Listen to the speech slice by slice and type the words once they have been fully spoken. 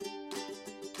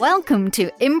Welcome to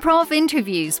Improv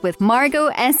Interviews with Margot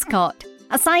Escott,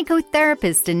 a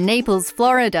psychotherapist in Naples,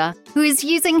 Florida, who is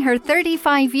using her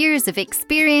 35 years of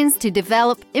experience to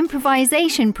develop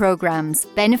improvisation programs,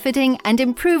 benefiting and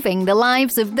improving the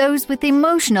lives of those with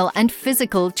emotional and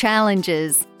physical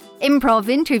challenges. Improv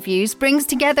Interviews brings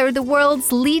together the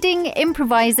world's leading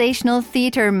improvisational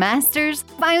theatre masters,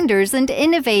 founders, and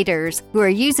innovators who are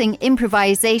using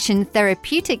improvisation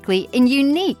therapeutically in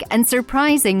unique and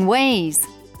surprising ways.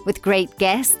 With great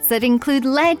guests that include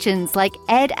legends like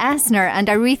Ed Asner and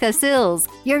Aretha Sills,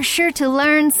 you're sure to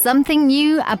learn something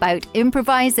new about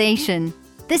improvisation.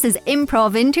 This is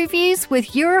Improv Interviews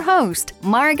with your host,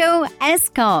 Margot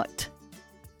Escott.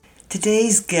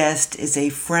 Today's guest is a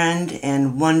friend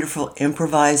and wonderful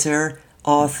improviser,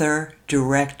 author,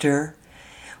 director.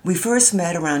 We first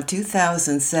met around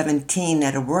 2017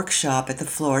 at a workshop at the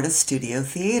Florida Studio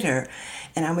Theater,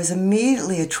 and I was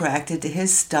immediately attracted to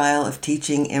his style of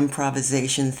teaching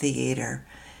improvisation theater.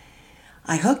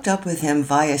 I hooked up with him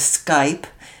via Skype.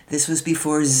 This was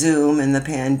before Zoom and the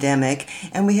pandemic,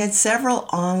 and we had several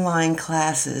online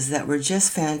classes that were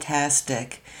just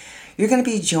fantastic. You're going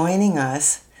to be joining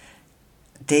us,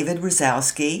 David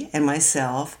Razowsky and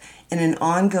myself, in an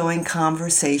ongoing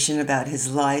conversation about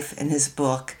his life and his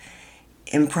book,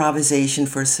 Improvisation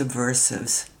for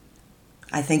Subversives.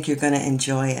 I think you're going to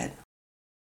enjoy it.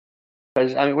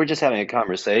 I mean, we're just having a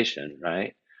conversation,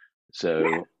 right?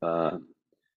 So,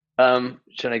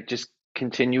 should I just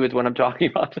continue with what I'm talking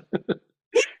about?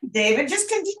 David, just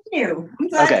continue.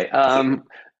 Okay.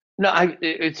 No,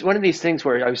 it's one of these things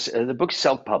where the book's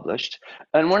self-published,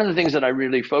 and one of the things that I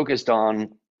really focused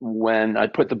on when I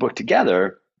put the book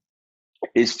together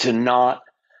is to not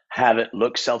have it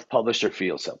look self-published or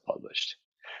feel self-published.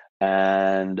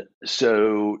 And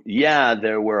so, yeah,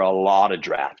 there were a lot of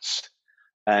drafts.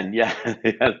 And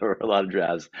there were a lot of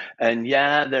drafts. And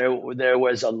there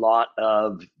was a lot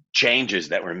of changes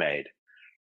that were made.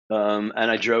 And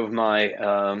I drove my.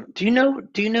 Do you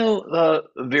know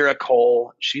Vera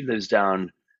Cole? She lives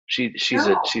down. She's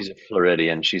a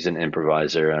Floridian. She's an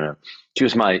improviser, and she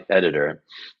was my editor.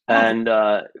 And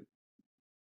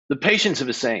the patience of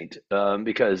a saint,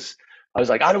 because I was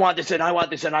like, I don't want this in, I want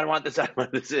this in, I don't want this, I don't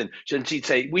want this in. And she'd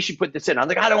say, we should put this in. I'm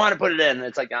like, I don't want to put it in. And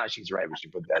it's like, she's right, we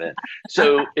should put that in.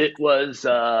 So it was,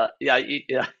 And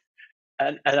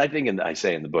I think, I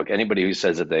say in the book, anybody who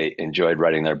says that they enjoyed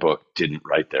writing their book didn't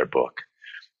write their book.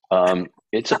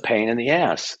 It's a pain in the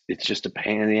ass. It's just a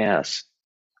pain in the ass.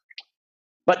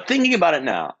 But thinking about it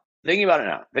now, sorry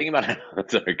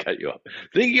to cut you off.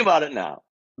 Thinking about it now,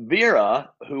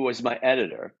 Vera, who was my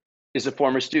editor, is a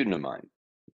former student of mine.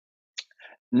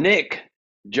 Nick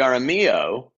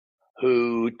Jaramillo,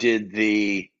 who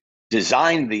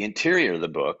designed the interior of the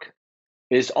book,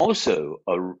 is also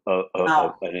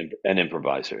an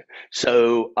improviser.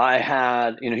 So I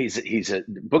had, he's a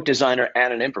book designer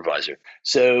and an improviser.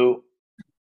 So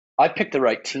I picked the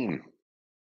right team.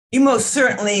 You most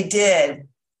certainly did.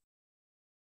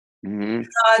 Mm-hmm. The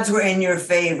odds were in your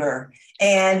favor.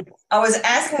 And I was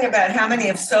asking about how many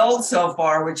have sold so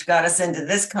far, which got us into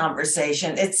this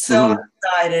conversation. It's so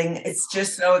exciting. It's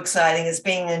just so exciting. It's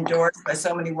being endorsed by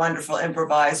so many wonderful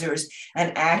improvisers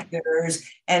and actors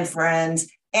and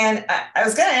friends. And I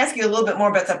was going to ask you a little bit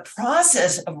more about the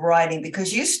process of writing,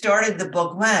 because you started the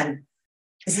book when?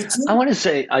 Is it I want to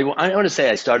say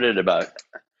I started about,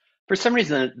 for some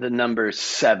reason the number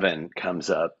 7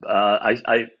 comes up.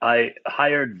 I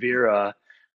hired Vera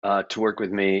to work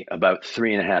with me about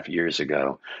 3.5 years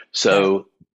ago. So,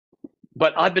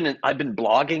 but I've been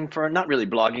blogging for, not really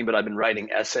blogging, but I've been writing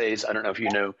essays. I don't know if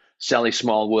you know Sally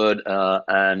Smallwood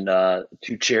and the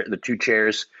two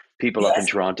chairs people up in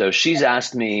Toronto. She's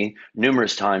asked me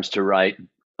numerous times to write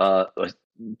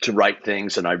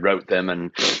things, and I wrote them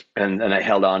and I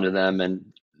held on to them, and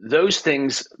those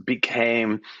things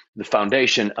became the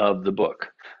foundation of the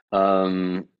book.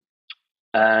 And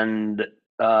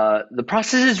the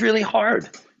process is really hard,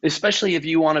 especially if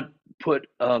you want to put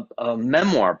a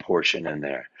memoir portion in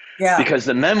there. Yeah. Because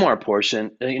the memoir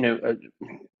portion, I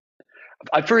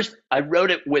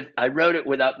wrote it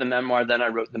without the memoir, then I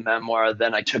wrote the memoir,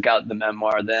 then I took out the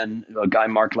memoir, then a guy,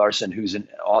 Mark Larson, who's an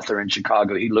author in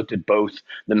Chicago, he looked at both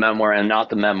the memoir and not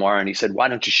the memoir, and he said, why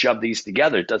don't you shove these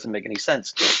together? It doesn't make any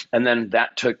sense. And then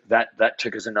that took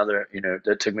us another,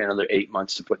 that took me another 8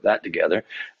 months to put that together.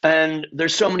 And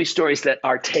there's so many stories that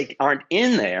aren't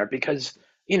in there because,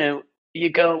 you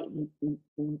go,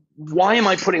 why am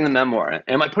I putting the memoir in?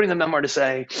 Am I putting the memoir to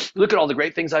say, look at all the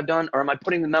great things I've done? Or am I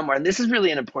putting the memoir? And this is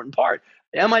really an important part.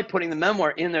 am I putting the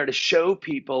memoir in there to show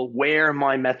people where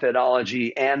my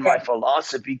methodology and my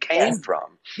philosophy came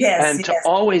from? And to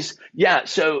always,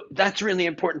 so that's really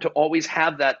important, to always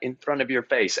have that in front of your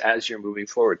face as you're moving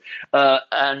forward.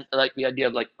 And like the idea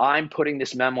of like, I'm putting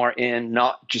this memoir in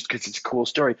not just because it's a cool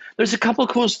story. There's a couple of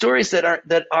cool stories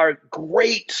that are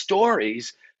great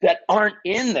stories that aren't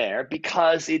in there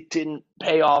because it didn't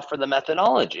pay off for the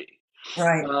methodology.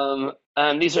 Right.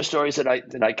 And these are stories that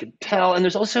I could tell. And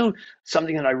there's also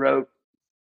something that I wrote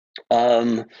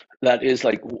that is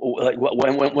like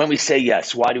when we say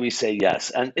yes, why do we say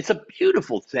yes? And it's a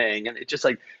beautiful thing. And it just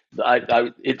like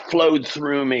it flowed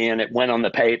through me and it went on the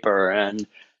paper, and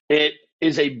it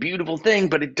is a beautiful thing,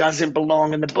 but it doesn't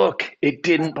belong in the book. It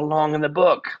didn't belong in the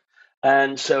book.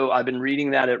 And so I've been reading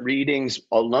that at readings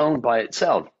alone by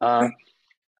itself. I'm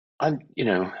right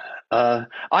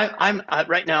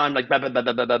now I'm like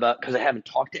because I haven't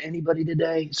talked to anybody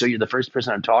today. So you're the first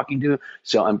person I'm talking to.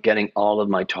 So I'm getting all of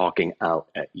my talking out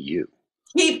at you.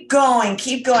 Keep going.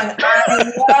 I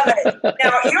love it.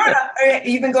 Now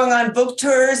you've been going on book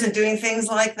tours and doing things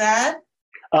like that.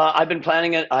 I've been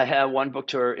planning it. I have one book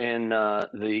tour in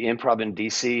the Improv in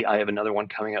DC. I have another one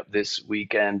coming up this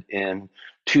weekend in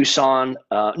Tucson.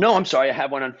 No, I'm sorry. I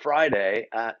have one on Friday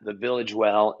at the Village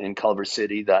Well in Culver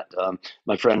City that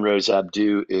my friend Rose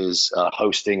Abdu is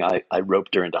hosting. I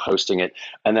roped her into hosting it.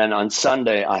 And then on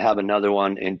Sunday, I have another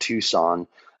one in Tucson.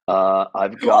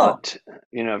 I've got,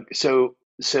 so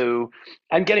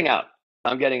I'm getting out.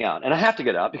 And I have to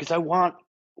get out because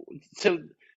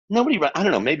nobody, I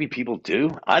don't know, maybe people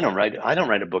do. I don't write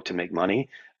a book to make money.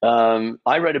 I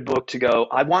write a book to go,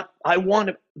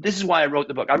 this is why I wrote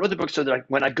the book. I wrote the book so that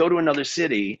when I go to another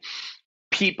city,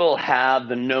 people have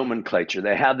the nomenclature.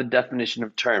 They have the definition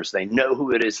of terms. They know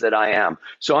who it is that I am.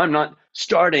 So I'm not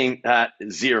starting at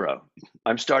zero.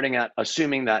 I'm starting at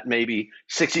assuming that maybe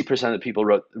 60% of the people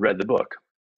read the book.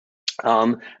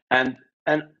 And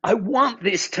I want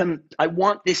this to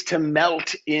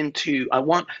melt into, I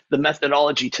want the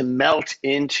methodology to melt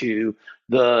into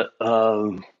the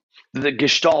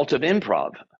gestalt of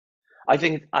improv. I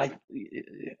think I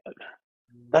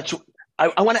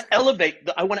want to elevate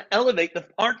the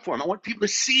art form. I want people to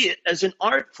see it as an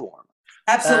art form.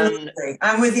 Absolutely.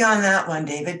 I'm with you on that one,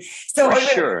 David. So are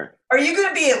you going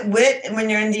to be at WIT when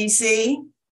you're in DC?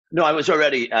 No, I was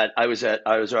already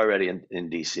in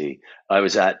DC. I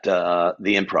was at the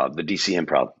Improv, the DC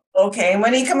Improv. Okay. And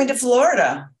when are you coming to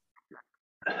Florida?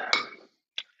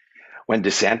 When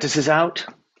DeSantis is out.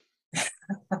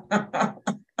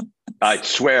 I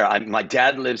swear, my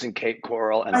dad lives in Cape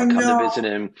Coral, and I'll come to visit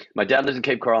him. My dad lives in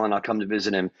Cape Coral, and I'll come to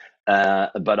visit him.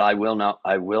 But I will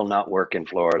not work in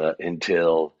Florida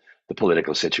until the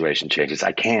political situation changes.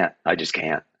 I just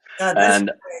can't.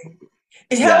 And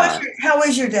how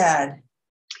is your dad?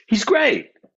 He's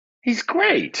great. He's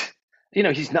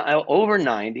not over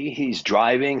 90. He's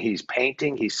driving. He's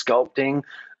painting. He's sculpting.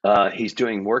 He's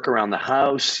doing work around the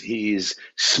house. He's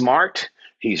smart.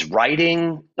 He's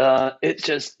writing. It's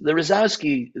just the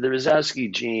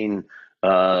Razowsky gene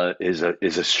is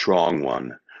a strong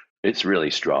one. It's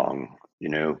really strong.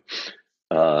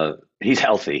 He's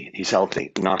healthy.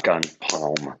 Knock on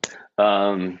palm.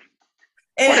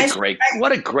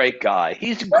 What a great guy.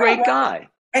 He's a great guy.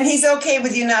 And he's okay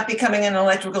with you not becoming an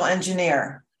electrical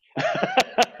engineer.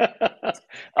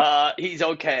 He's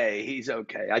okay.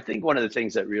 I think one of the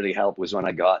things that really helped was when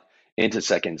I got into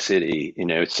Second City,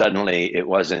 suddenly it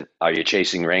wasn't, are you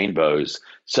chasing rainbows?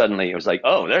 Suddenly it was like,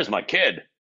 oh, there's my kid.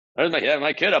 There's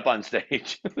my kid up on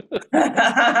stage.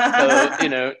 But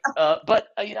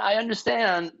I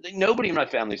understand nobody in my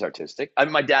family is artistic.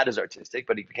 My dad is artistic,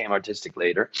 but he became artistic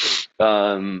later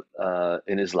in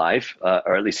his life,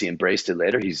 or at least he embraced it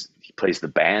later. He plays the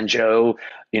banjo.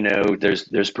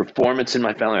 There's performance in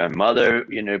my family. My mother,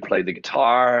 played the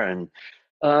guitar,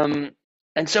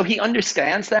 and so he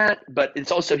understands that. But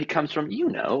it's also he comes from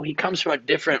a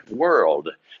different world.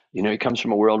 He comes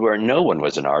from a world where no one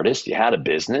was an artist. You had a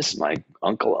business. My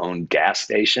uncle owned gas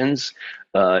stations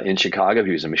in Chicago.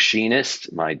 He was a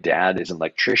machinist. My dad is an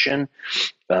electrician.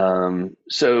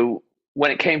 So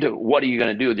when it came to what are you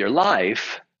going to do with your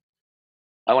life,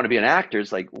 I want to be an actor.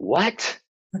 It's like, what?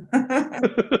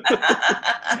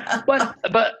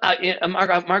 but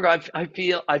Margot, I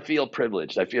feel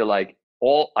privileged. I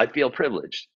feel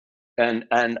privileged. And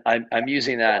I'm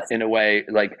using that in a way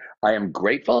like I am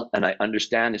grateful and I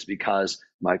understand it's because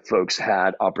my folks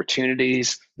had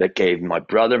opportunities that gave my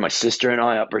brother, my sister, and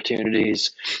I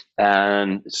opportunities.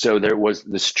 And so there was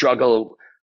the struggle.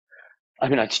 I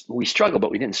mean, we struggled, but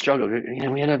we didn't struggle.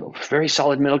 We had a very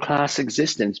solid middle class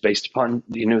existence based upon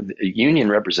the union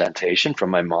representation from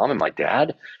my mom and my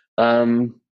dad.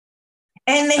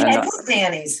 And they and had hoot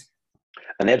nannies.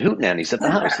 and they had hootenannies at the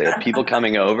house. They had people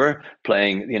coming over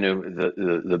playing,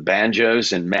 the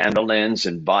banjos and mandolins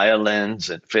and violins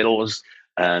and fiddles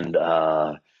and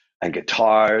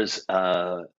guitars.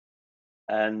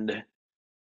 And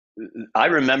I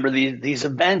remember these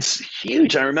events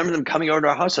huge. I remember them coming over to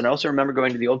our house, and I also remember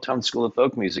going to the Old Town School of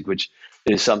Folk Music, which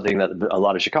is something that a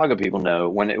lot of Chicago people know.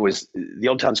 When it was the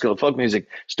Old Town School of Folk Music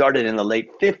started in the late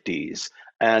 '50s,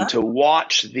 and to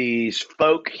watch these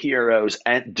folk heroes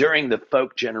and during the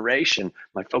folk generation,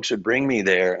 my folks would bring me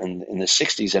there in the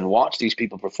 '60s and watch these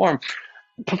people perform.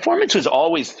 Performance was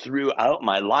always throughout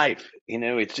my life.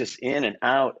 It's just in and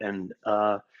out, and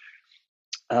uh,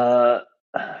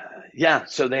 yeah,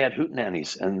 so they had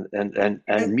hootenannies,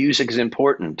 and music is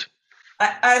important.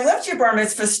 I loved your bar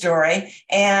mitzvah story,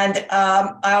 and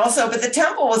but the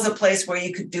temple was a place where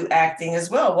you could do acting as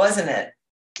well, wasn't it?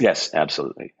 Yes,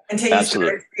 absolutely. Until you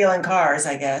started stealing cars,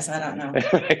 I guess. I don't know.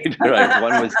 Right.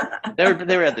 One was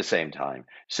they were at the same time.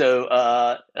 So,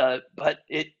 but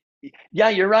yeah,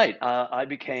 you're right. I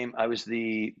was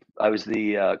the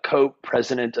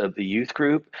co-president of the youth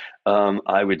group.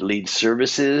 I would lead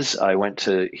services. I went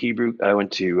to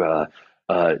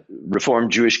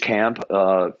Reformed Jewish camp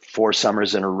 4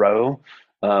 summers in a row,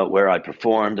 where I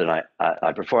performed, and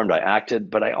I performed. I acted,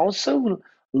 but I also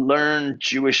learned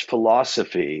Jewish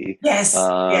philosophy. Yes,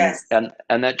 yes. And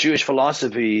that Jewish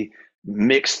philosophy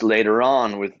mixed later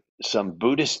on with some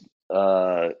Buddhist,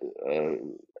 a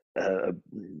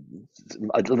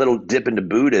little dip into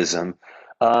Buddhism,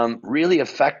 really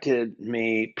affected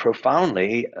me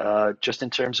profoundly, just in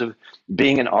terms of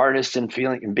being an artist and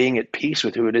feeling and being at peace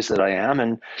with who it is that I am,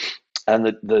 and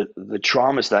the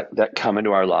traumas that come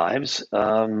into our lives.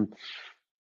 And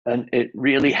it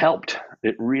really helped.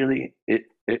 It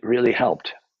really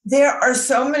helped. There are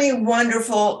so many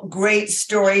wonderful, great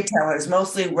storytellers,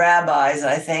 mostly rabbis,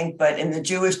 I think, but in the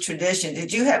Jewish tradition.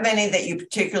 Did you have any that you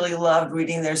particularly loved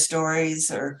reading their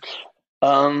stories? Or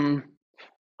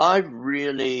I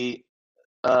really,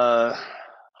 I'll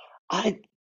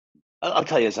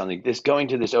tell you something. Going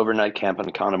to this overnight camp in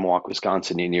Oconomowoc,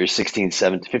 Wisconsin, and you're 15,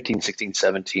 16,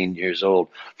 17 years old,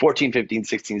 14, 15,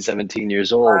 16, 17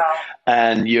 years old, wow.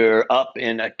 And you're up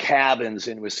in cabins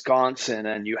in Wisconsin,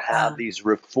 and you have these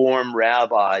Reform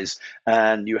rabbis,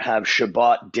 and you have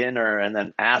Shabbat dinner, and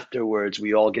then afterwards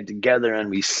we all get together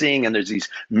and we sing, and there's these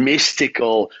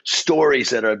mystical stories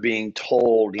that are being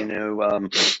told, the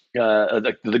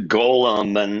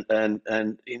Golem and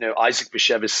Isaac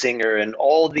Bashevis Singer, and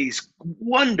all these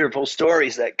wonderful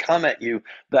stories that come at you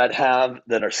that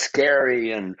are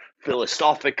scary and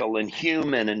philosophical and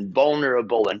human and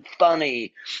vulnerable and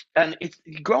funny. And it's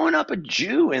growing up a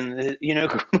Jew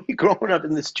growing up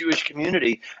in this Jewish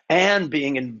community and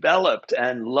being enveloped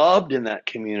and loved in that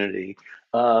community,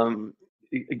 allowed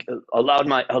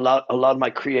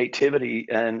my creativity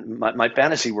and my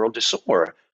fantasy world to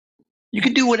soar. You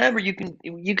can do whatever you can.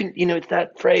 It's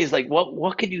that phrase, like,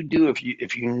 what could you do if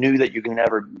you knew that you can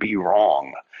never be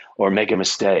wrong or make a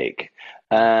mistake?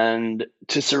 And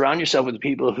to surround yourself with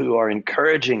people who are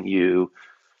encouraging you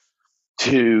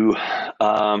to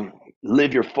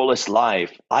live your fullest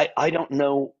life. I don't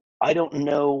know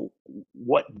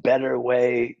what better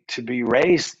way to be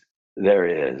raised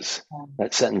there is.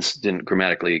 That sentence didn't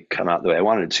grammatically come out the way I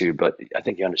wanted it to, but I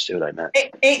think you understood what I meant.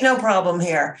 Ain't no problem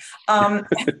here. I'm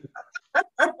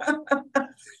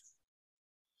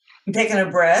taking a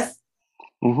breath,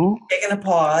 taking a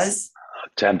pause.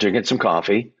 I'm drinking some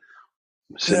coffee,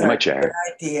 sitting in my chair.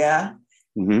 Good idea.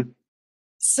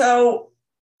 So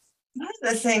one of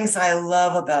the things I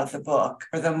love about the book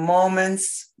are the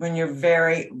moments when you're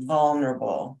very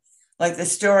vulnerable, like the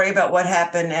story about what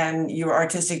happened, and you were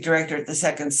artistic director at the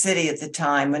Second City at the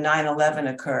time when 9/11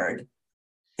 occurred.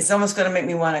 It's almost going to make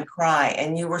me want to cry.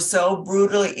 And you were so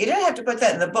brutally, you didn't have to put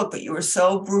that in the book, but you were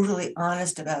so brutally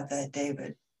honest about that,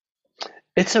 David.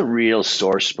 It's a real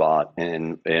sore spot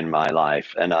in my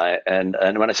life. And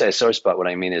when I say a sore spot, what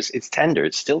I mean is it's tender.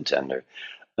 It's still tender.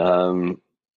 And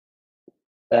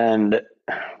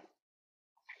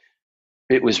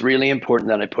it was really important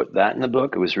that I put that in the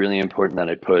book. It was really important that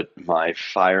I put my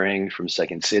firing from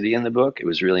Second City in the book. It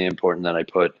was really important that I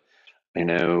put,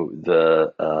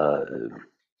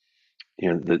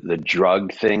 the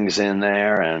drug things in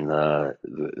there, and the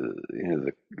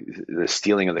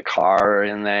stealing of the car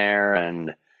in there,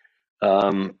 and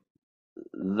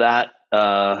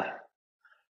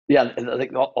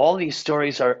like all these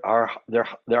stories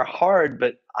they're hard,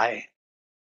 but I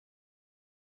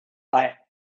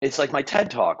it's like my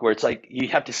TED talk, where it's like you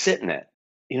have to sit in it.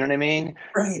 You know what I mean?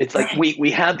 Right, It's like right,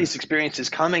 we have these experiences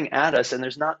coming at us, and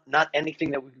there's not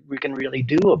anything that we can really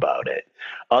do about it,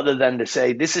 other than to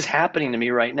say, this is happening to me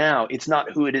right now. It's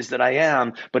not who it is that I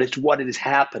am, but it's what is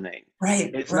happening.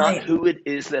 right, It's not right. who it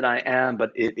is that I am,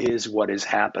 but it is what is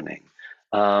happening.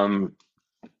 Um,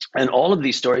 and all of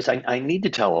these stories, I need to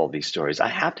tell all these stories. I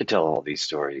have to tell all these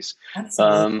stories.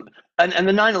 Absolutely. Um, and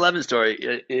the 9/11 story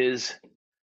is,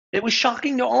 it was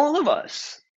shocking to all of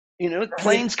us. You know, Right,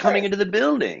 planes coming right, into the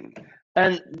building,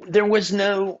 and there was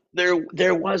no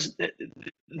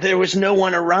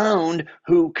one around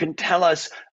who can tell us,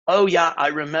 oh yeah, I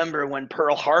remember when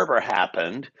Pearl Harbor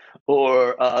happened,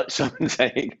 or someone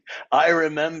saying, I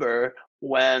remember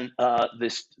when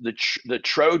the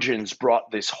Trojans brought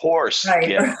this horse right,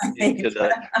 gift right. into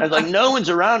the. And like, no one's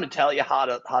around to tell you how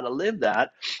to live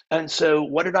that. And so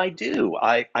what did I do?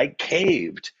 I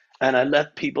caved, and I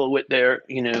left people with their,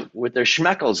 with their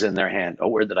schmeckles in their hand, a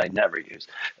word that I never use,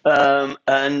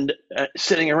 and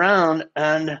sitting around,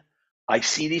 and I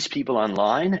see these people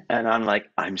online, and I'm like,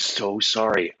 I'm so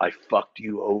sorry, I fucked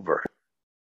you over,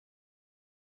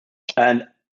 and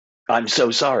I'm so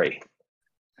sorry,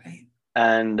 Right.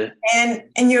 and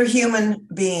And you're a human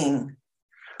being.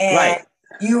 And right,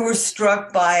 you were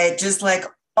struck by it just like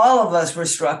all of us were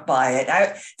struck by it.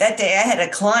 That day I had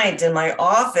a client in my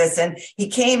office and he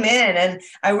came in and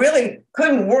I really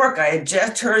couldn't work. I had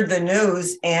just heard the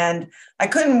news and I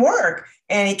couldn't work.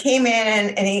 And he came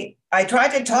in and I tried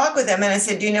to talk with him and I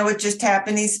said, do you know what just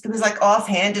happened? He was like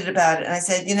offhanded about it. And I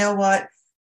said, you know what?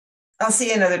 I'll see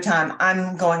you another time.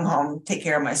 I'm going home, take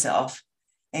care of myself.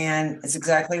 And it's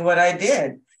exactly what I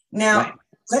did. Now, right.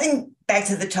 getting back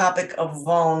to the topic of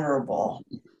vulnerable,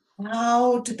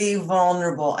 how to be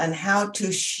vulnerable and how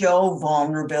to show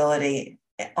vulnerability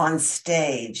on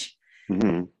stage.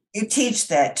 Hmm. You teach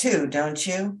that too, don't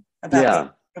you? About being Yeah,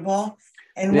 vulnerable.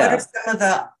 And what are yeah. some of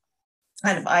the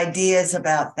kind of ideas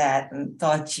about that and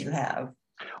thoughts you have?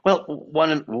 Well,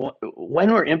 when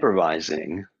we're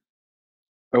improvising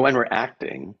or when we're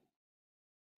acting,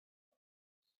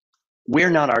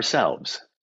 we're not ourselves.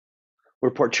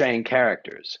 We're portraying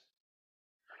characters.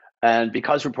 And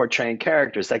because we're portraying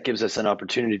characters, that gives us an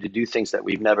opportunity to do things that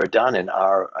we've never done in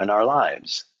our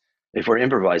lives. If we're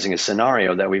improvising a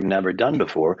scenario that we've never done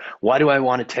before, why do I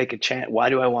want to take a chance? Why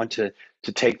do I want to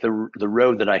take the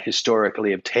road that I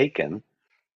historically have taken,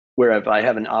 where if I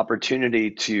have an opportunity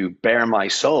to bare my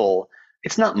soul,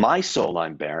 it's not my soul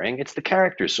I'm bearing, it's the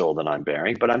character soul that I'm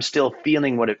bearing, but I'm still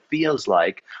feeling what it feels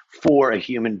like for a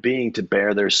human being to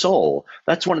bear their soul.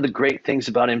 That's one of the great things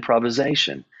about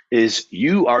improvisation, is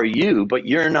you are you, but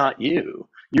you're not you.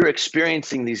 You're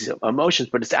experiencing these emotions,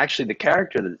 but it's actually the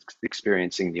character that's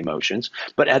experiencing the emotions.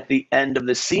 But at the end of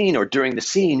the scene or during the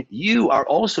scene, you are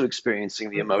also experiencing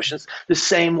the emotions the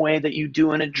same way that you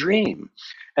do in a dream.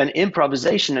 And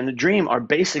improvisation and a dream are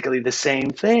basically the same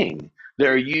thing.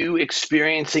 They're you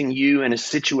experiencing you in a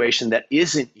situation that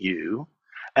isn't you,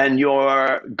 and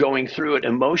you're going through it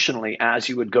emotionally as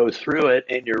you would go through it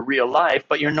in your real life,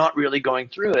 but you're not really going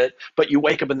through it. But you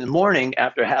wake up in the morning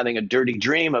after having a dirty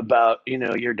dream about,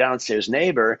 your downstairs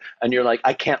neighbor, and you're like,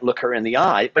 I can't look her in the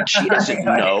eye, but she doesn't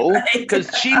Right, know right.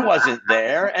 because she wasn't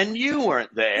there and you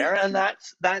weren't there, and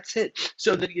that's it.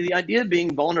 So the idea of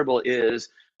being vulnerable is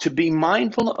to be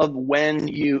mindful of when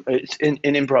you in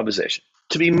improvisation,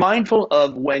 to be mindful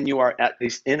of when you are at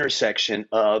this intersection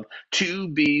of, to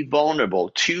be vulnerable,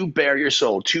 to bare your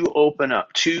soul, to open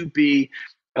up, to be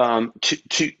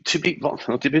to be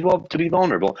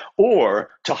vulnerable, or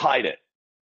to hide it.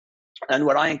 And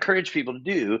what I encourage people to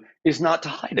do is not to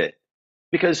hide it,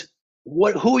 because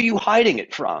who are you hiding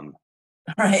it from?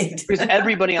 Right. Because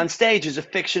everybody on stage is a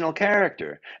fictional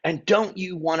character. And don't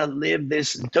you want to live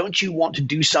this? Don't you want to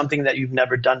do something that you've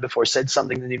never done before, said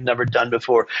something that you've never done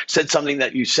before, said something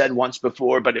that you said once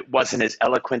before, but it wasn't as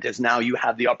eloquent as now you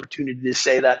have the opportunity to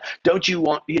say that? Don't you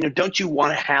want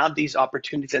to have these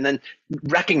opportunities and then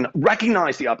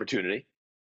recognize the opportunity,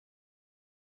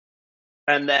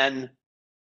 and then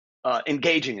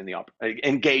engaging in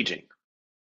engaging.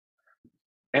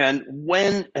 And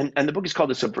the book is called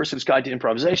The Subversive Guide to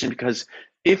Improvisation, because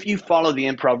if you follow the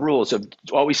improv rules of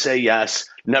always say yes,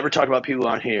 never talk about people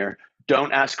on here,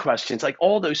 don't ask questions, like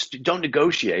all those, don't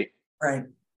negotiate, Right.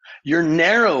 you're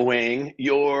narrowing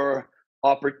your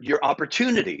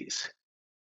opportunities.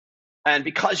 And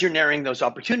because you're narrowing those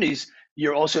opportunities,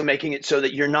 you're also making it so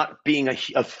that you're not being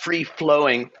a free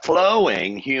flowing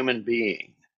human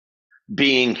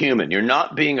being human. You're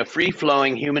not being a free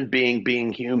flowing human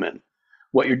being human.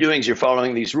 What you're doing is you're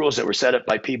following these rules that were set up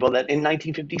by people that in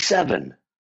 1957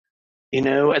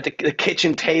 at the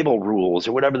kitchen table rules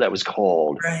or whatever that was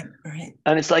called. Right, right.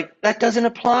 And it's like, that doesn't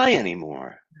apply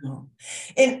anymore. No.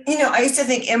 And, I used to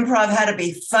think improv had to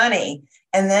be funny.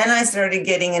 And then I started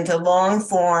getting into long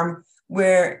form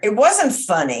where it wasn't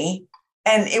funny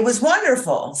and it was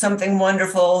wonderful. Something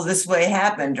wonderful this way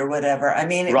happened or whatever. I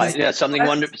mean, it Right. was Yeah. Something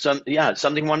wonderful.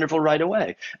 Something wonderful right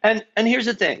away. And here's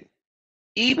the thing.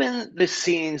 Even the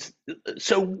scenes.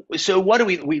 So what do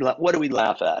we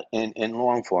laugh at in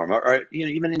long form, or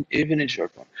even in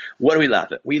short form? What do we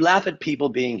laugh at? We laugh at people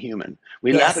being human.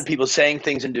 We laugh yes, at people saying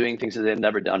things and doing things that they've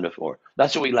never done before.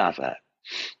 That's what we laugh at.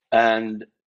 And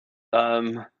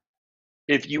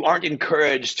if you aren't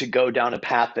encouraged to go down a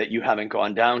path that you haven't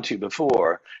gone down to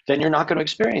before, then you're not going to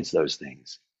experience those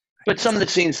things. But some of the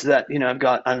scenes that I've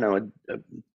got, I don't know,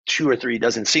 2 or 3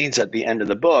 dozen scenes at the end of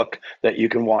the book that you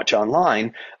can watch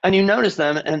online, and you notice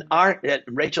them. And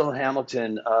Rachel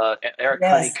Hamilton, Eric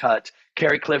yes, Honeycutt,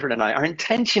 Carrie Clifford, and our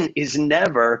intention is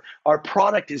never, our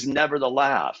product is never the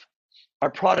laugh. Our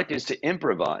product is to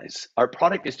improvise. Our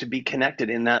product is to be connected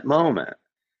in that moment.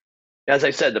 As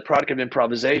I said, the product of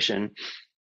improvisation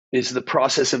is the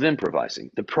process of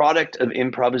improvising. The product of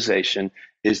improvisation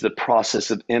is the process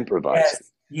of improvising.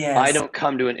 yes, yes. I don't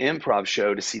come to an improv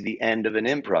show to see the end of an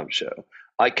improv show.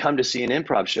 I come to see an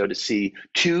improv show to see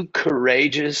 2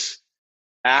 courageous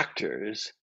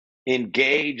actors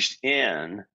engaged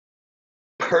in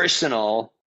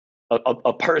personal,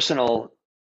 a personal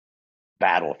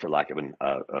battle, for lack of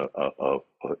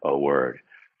a word,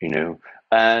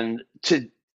 and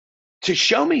to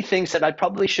show me things that I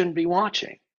probably shouldn't be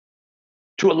watching,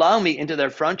 to allow me into their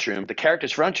front room, the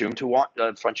character's front room, to watch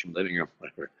front room, living room,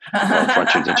 whatever we call them,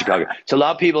 front rooms in Chicago, to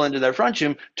allow people into their front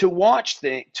room to watch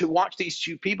these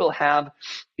 2 people have,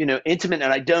 intimate,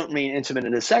 and I don't mean intimate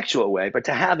in a sexual way, but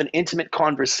to have an intimate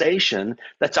conversation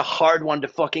that's a hard one to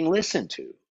fucking listen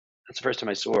to. That's the first time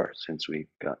I saw her since we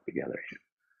got together.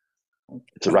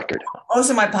 It's a record. Most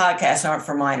of my podcasts aren't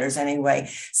for minors anyway.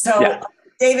 So, Yeah.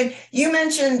 David, you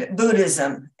mentioned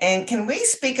Buddhism, and can we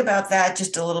speak about that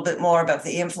just a little bit more, about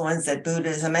the influence that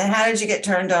Buddhism, and how did you get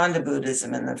turned on to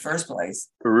Buddhism in the first place?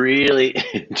 Really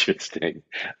interesting.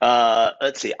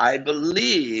 Let's see. I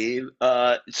believe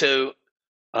this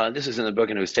is in the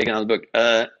book, and it was taken out of the book.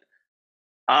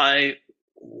 I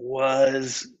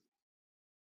was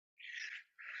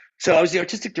the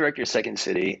artistic director of Second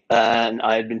City, and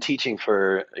I had been teaching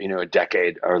for a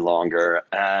decade or longer,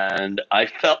 and I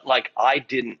felt like I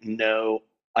didn't know.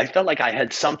 I felt like I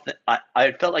had something.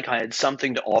 I felt like I had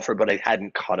something to offer, but I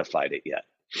hadn't codified it yet.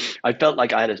 I felt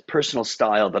like I had a personal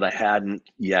style that I hadn't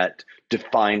yet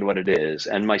defined what it is.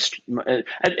 And first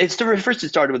it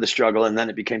started with a struggle, and then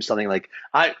it became something like,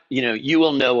 you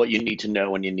will know what you need to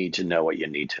know when you need to know what you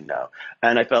need to know.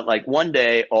 And I felt like one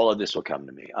day all of this will come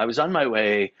to me. I was on my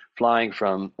way flying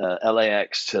from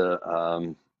LAX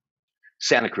to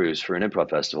Santa Cruz for an improv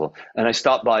festival, and I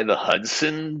stopped by the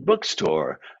Hudson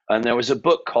bookstore, and there was a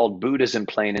book called Buddhism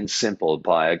Plain and Simple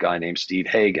by a guy named Steve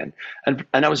Hagen, and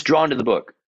I was drawn to the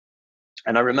book.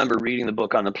 And I remember reading the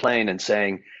book on the plane and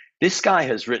saying, this guy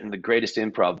has written the greatest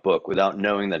improv book without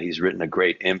knowing that he's written a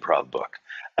great improv book.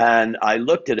 And I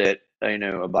looked at it,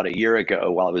 about a year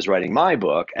ago while I was writing my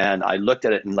book, and I looked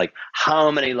at it and like,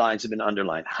 how many lines have been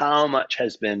underlined? How much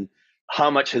has been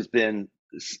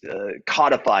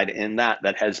codified in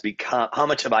that has become, how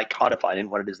much have I codified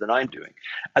in what it is that I'm doing?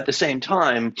 At the same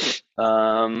time,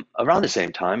 around the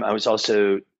same time, I was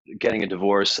also getting a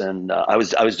divorce, and I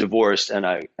was divorced, and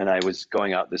I was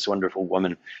going out with this wonderful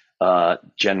woman,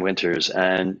 Jen Winters,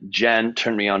 and Jen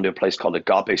turned me on to a place called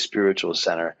Agape Spiritual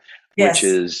Center, Yes.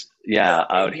 which is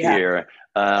out Yeah. here,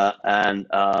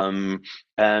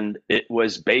 and it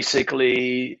was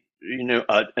basically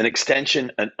an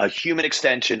extension, a human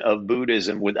extension of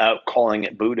Buddhism without calling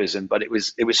it Buddhism, but it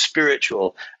was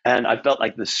spiritual, and I felt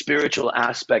like the spiritual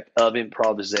aspect of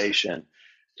improvisation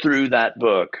through that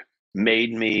book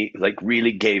made me, like,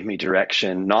 really gave me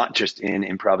direction, not just in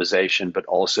improvisation, but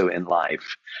also in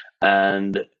life.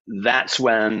 And that's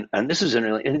when, and this is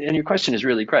and your question is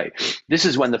really great. This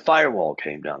is when the firewall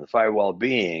came down. The firewall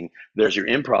being, there's your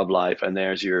improv life and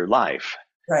there's your life.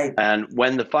 Right. And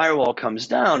when the firewall comes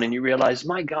down and you realize,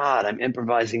 my God, I'm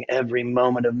improvising every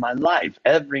moment of my life.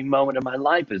 Every moment of my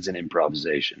life is an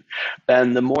improvisation.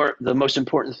 And the most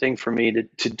important thing for me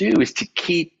to do is to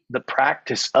keep the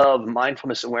practice of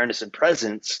mindfulness, awareness, and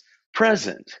presence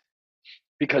present.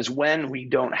 Because when we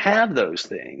don't have those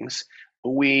things,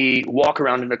 we walk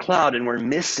around in a cloud and we're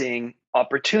missing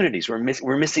opportunities. We're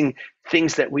missing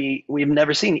things that we've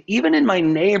never seen, even in my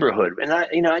neighborhood. And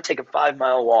I take a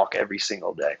 5-mile walk every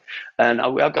single day, and I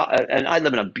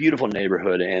live in a beautiful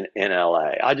neighborhood in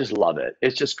LA. I just love it.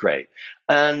 It's just great.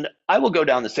 And I will go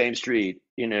down the same street.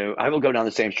 I will go down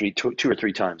the same street two or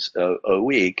three times a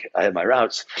week. I have my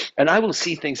routes, and I will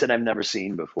see things that I've never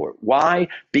seen before. Why?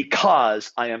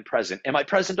 Because I am present. Am I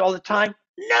present all the time?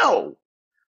 No.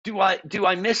 Do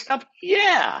I miss stuff?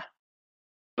 Yeah.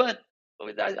 But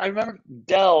I remember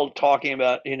Dell talking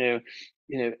about, I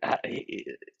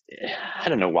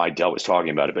don't know why Dell was talking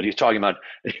about it, but he was talking about,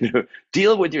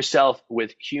 deal with yourself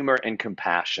with humor and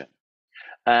compassion.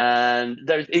 And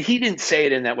he didn't say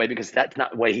it in that way because that's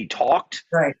not the way he talked.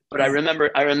 Right. But I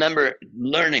remember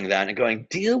learning that and going,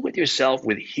 deal with yourself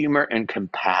with humor and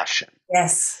compassion.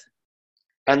 Yes.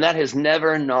 And that has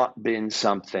never not been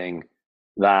something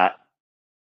that,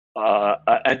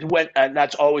 and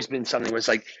that's always been something where it's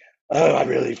like, oh, I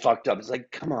really fucked up. It's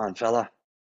like, come on, fella.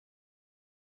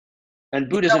 And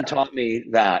Buddhism taught me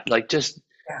that, like, just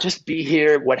be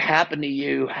here. What happened to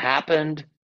you happened.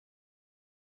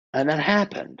 And that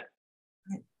happened.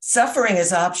 Suffering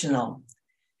is optional.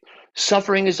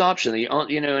 Suffering is optional.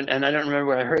 And I don't remember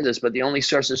where I heard this, but the only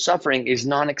source of suffering is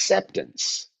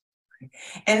non-acceptance.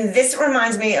 And this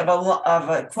reminds me of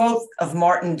a quote of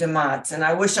Martin Dematz, and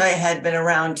I wish I had been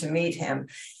around to meet him,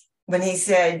 when he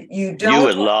said, you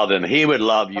would love him. He would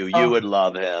love you. You would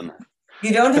love him.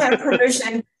 You don't have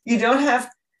permission. You don't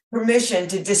have permission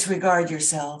to disregard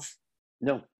yourself.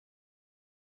 No.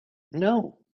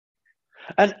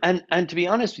 And to be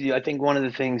honest with you, I think one of the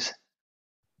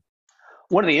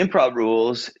improv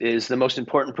rules is the most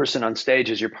important person on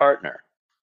stage is your partner.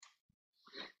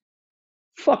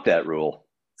 Fuck that rule.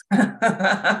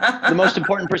 The most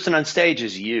important person on stage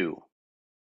is you.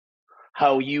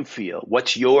 How you feel.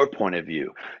 What's your point of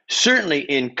view? Certainly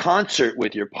in concert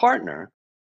with your partner,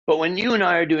 but when you and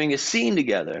I are doing a scene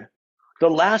together, the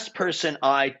last person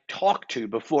I talk to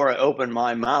before I open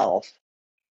my mouth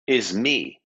is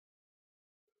me.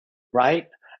 Right?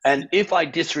 And if I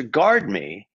disregard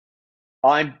me,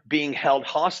 I'm being held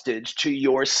hostage to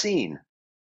your scene.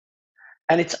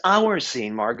 And it's our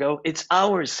scene, Margot. It's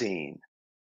our scene.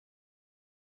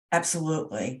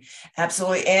 Absolutely.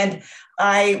 Absolutely. And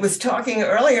I was talking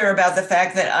earlier about the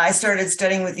fact that I started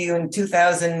studying with you in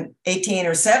 2018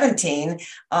 or 17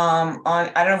 I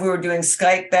don't know if we were doing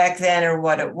Skype back then or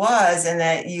what it was, and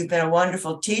that you've been a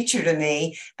wonderful teacher to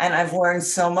me. And I've learned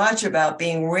so much about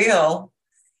being real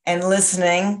and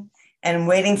listening and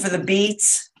waiting for the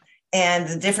beats and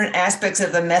the different aspects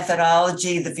of the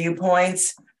methodology, the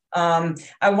viewpoints.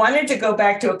 I wanted to go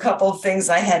back to a couple of things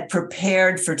I had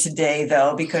prepared for today,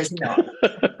 though, because,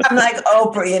 I'm like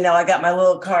Oprah, I got my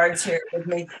little cards here with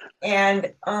me.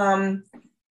 And I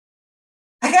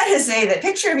got to say, that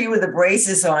picture of you with the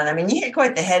braces on, I mean, you had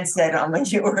quite the headset on when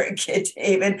you were a kid,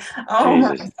 David.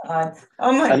 Oh, Jesus. My God.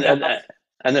 Oh, my God.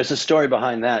 And there's a story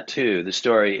behind that, too. The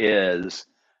story is,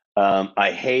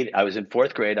 I was in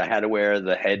fourth grade. I had to wear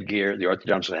the headgear, the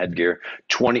orthodontical headgear,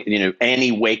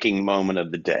 any waking moment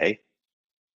of the day,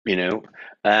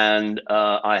 and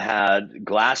I had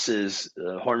glasses,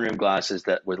 horn rim glasses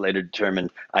that were later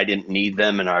determined I didn't need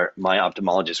them. And my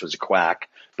ophthalmologist was a quack,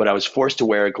 but I was forced to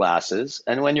wear glasses.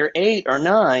 And when you're 8 or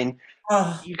 9,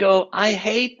 you go, I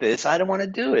hate this. I don't want to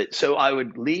do it. So I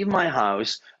would leave my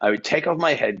house. I would take off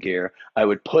my headgear. I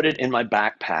would put it in my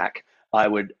backpack.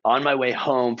 On my way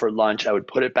home for lunch, I would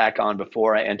put it back on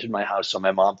before I entered my house so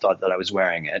my mom thought that I was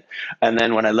wearing it. And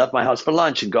then when I left my house for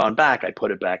lunch and gone back, I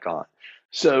put it back on.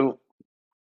 So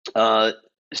it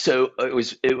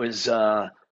was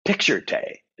picture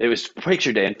day. It was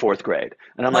picture day in fourth grade.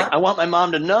 And I'm like, I want my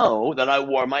mom to know that I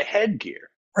wore my headgear.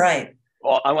 Right.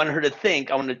 Well, I wanted her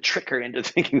to I wanted to trick her into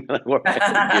thinking that I wore my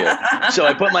headgear. So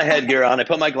I put my headgear on, I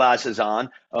put my glasses on,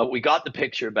 we got the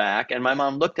picture back, and my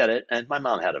mom looked at it, and my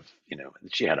mom had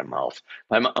she had a mouth.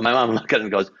 My mom looked at it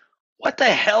and goes, what the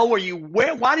hell were you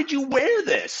wearing? Why did you wear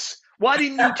this? Why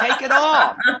didn't you take it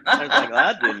off? I was like, well,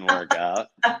 that didn't work out.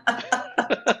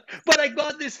 But I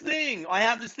got this thing. I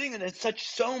have this thing, and it's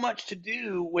so much to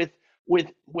do with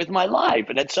my life,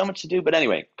 and it's so much to do. But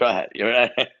anyway, go ahead.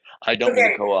 I don't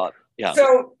mean to go up. Yeah.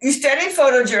 So you studied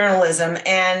photojournalism,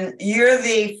 and you're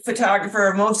the photographer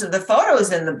of most of the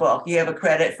photos in the book. You have a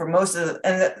credit for most of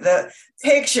and the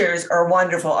pictures are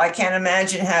wonderful. I can't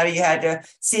imagine how you had to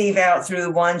sieve out through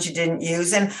the ones you didn't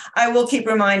use. And I will keep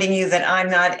reminding you that I'm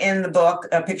not in the book,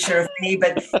 a picture of me,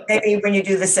 but maybe when you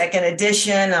do the second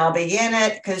edition, I'll be in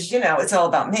it because, it's all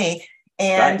about me.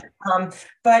 And,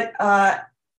 right.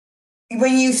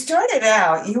 When you started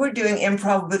out, you were doing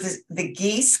improv with the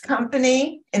Geese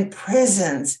Company in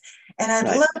prisons. And I'd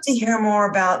Right. love to hear more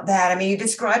about that. I mean, you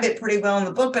describe it pretty well in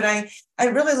the book, but I'd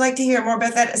really like to hear more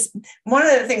about that. One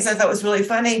of the things I thought was really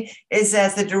funny is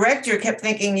that the director kept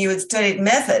thinking you had studied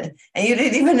method and you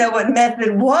didn't even know what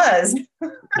method was.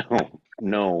 No,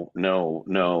 no, no,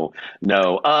 no,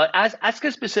 no. Ask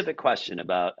a specific question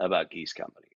about Geese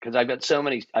Company because I've got so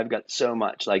many. I've got so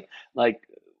much. Like,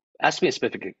 ask me a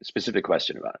specific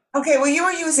question about it. Okay, well, you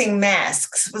were using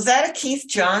masks. Was that a Keith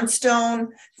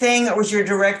Johnstone thing, or was your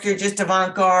director just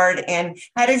avant-garde? And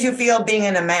how did you feel being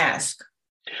in a mask?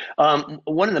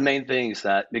 One of the main things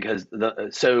that because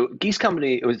the Geese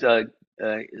Company it was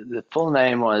the full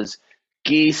name was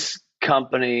Geese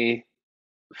Company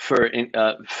for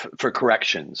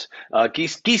corrections.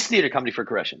 Geese Theater Company for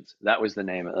Corrections. That was the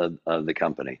name of the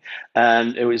company,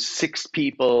 and it was six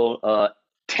people.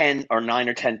 10 or 9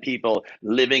 or 10 people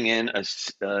living in a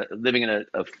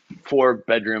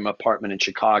 4-bedroom apartment in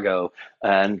Chicago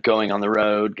and going on the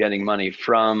road getting money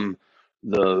from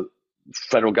the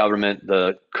federal government,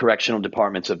 the correctional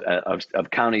departments of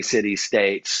county, cities,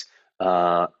 states,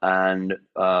 and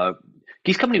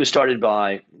Geese Company was started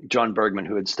by John Bergman,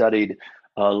 who had studied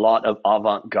a lot of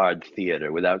avant-garde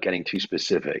theater without getting too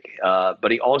specific.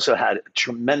 But he also had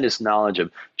tremendous knowledge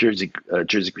of Jerzy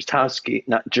Grotowski,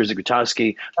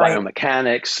 Right,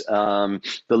 biomechanics,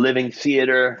 the living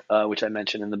theater, which I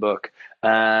mentioned in the book,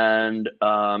 and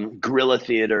guerrilla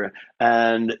theater.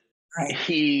 And right.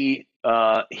 he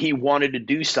wanted to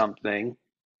do something,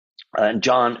 and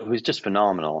John, who's just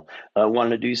phenomenal, wanted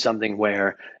to do something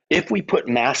where if we put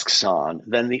masks on,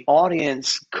 then the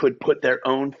audience could put their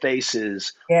own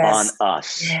faces on Yes.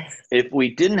 us. Yes. If we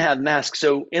didn't have masks,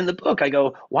 so in the book, I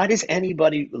go, why does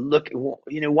anybody look,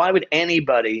 why would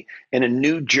anybody in a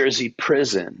New Jersey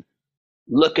prison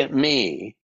look at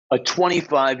me, a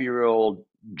 25-year-old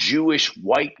Jewish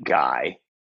white guy,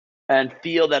 and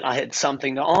feel that I had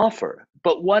something to offer?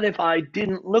 But what if I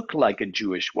didn't look like a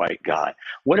Jewish white guy?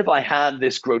 What if I had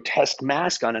this grotesque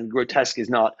mask on? And grotesque is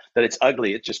not that it's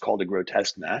ugly, it's just called a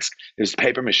grotesque mask. It was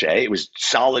paper mache, it was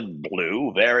solid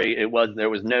blue, there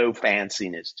was no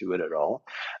fanciness to it at all.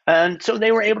 And so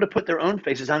they were able to put their own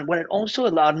faces on. What it also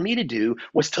allowed me to do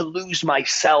was to lose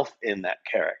myself in that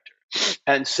character.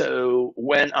 And so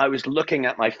when I was looking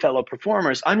at my fellow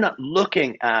performers, I'm not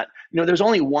looking at, there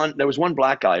was one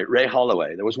black guy, Ray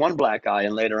Holloway. There was one black guy,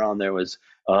 and later on there was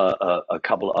a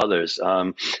couple others.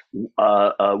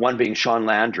 One being Sean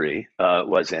Landry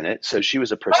was in it. So she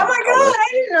was a Oh person of my God, color. I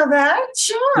didn't know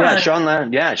that.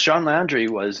 Sean. Sean Landry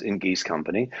was in Geese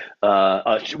Company.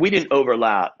 We didn't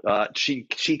overlap. She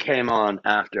came on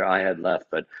after I had left,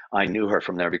 but I knew her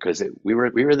from there because we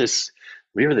were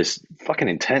this fucking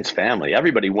intense family.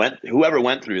 Whoever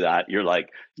went through that,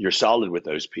 you're solid with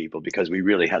those people because we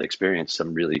really had experienced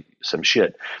some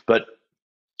shit. But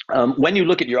when you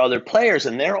look at your other players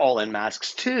and they're all in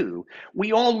masks too,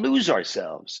 we all lose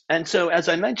ourselves. And so, as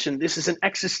I mentioned, this is an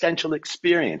existential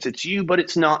experience. It's you, but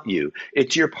it's not you.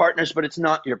 It's your partners, but it's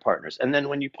not your partners. And then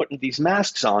when you put these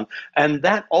masks on, and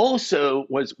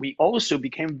we also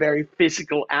became very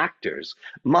physical actors.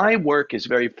 My work is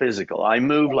very physical. I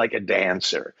move like a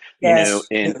dancer, Yes.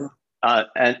 in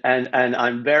and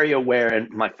I'm very aware.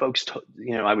 And my folks,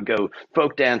 I would go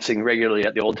folk dancing regularly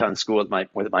at the Old Town School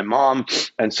with my mom,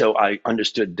 and so I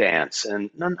understood dance. And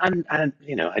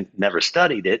I never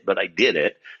studied it, but I did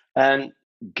it. And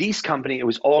Geese Company, it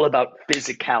was all about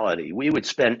physicality. We would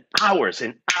spend hours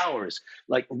and hours,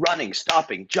 like running,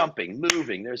 stopping, jumping,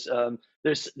 moving. There's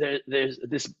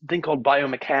this thing called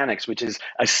biomechanics, which is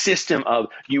a system of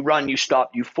you run, you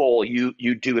stop, you fall, you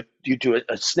do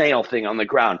a snail thing on the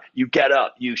ground, you get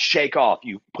up, you shake off,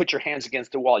 you put your hands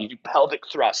against the wall, you do pelvic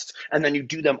thrusts, and then you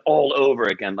do them all over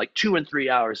again, like 2 and 3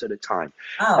 hours at a time.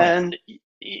 Oh. And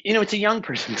it's a young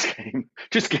person's game.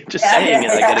 Just Yeah, saying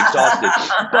yeah, it, I get exhausted.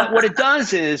 But yeah. what it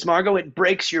does is, Margot, it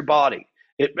breaks your body.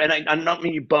 I'm not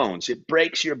meaning your bones. It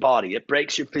breaks your body. It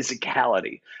breaks your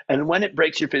physicality. And when it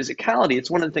breaks your physicality, it's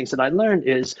one of the things that I learned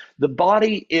is the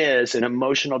body is an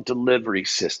emotional delivery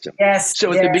system. Yes,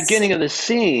 So at the yes. beginning of the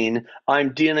scene,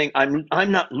 I'm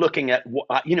not looking at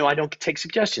I don't take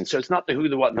suggestions. So it's not the who,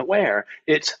 the what, and the where.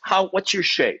 It's what's your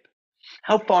shape?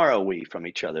 How far are we from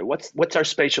each other? What's our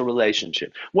spatial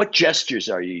relationship? What gestures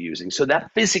are you using? So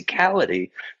that physicality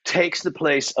takes the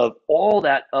place of all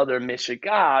that other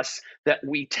mishigas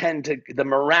the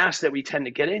morass that we tend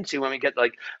to get into when we get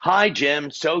like, hi, Jim,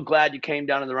 so glad you came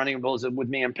down to the Running Bulls with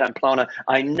me in Pamplona.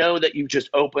 I know that you just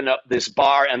opened up this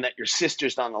bar and that your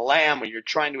sister's on the lam when you're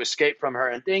trying to escape from her,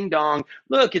 and ding dong,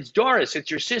 look, it's Doris, it's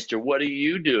your sister. What are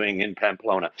you doing in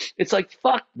Pamplona? It's like,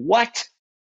 fuck, what?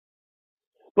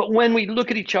 But when we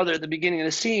look at each other at the beginning of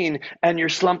the scene and you're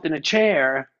slumped in a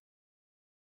chair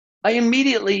I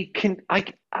immediately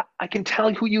I can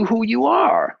tell who you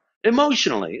are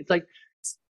emotionally. It's like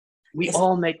we It's,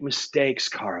 all make mistakes,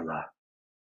 Carla,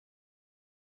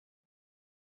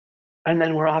 and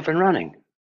then we're off and running.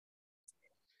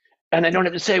 And I don't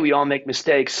have to say we all make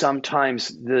mistakes. Sometimes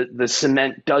the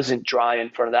cement doesn't dry in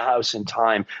front of the house in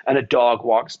time, and a dog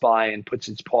walks by and puts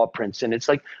its paw prints in. It's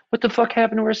like, what the fuck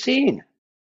happened to our scene?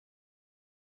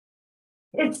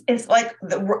 it's like I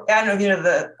don't know if you know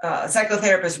the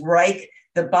psychotherapist Reich,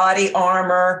 the body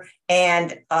armor,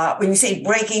 and when you say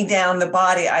breaking down the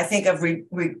body, I think of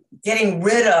getting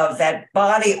rid of that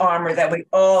body armor that we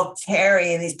all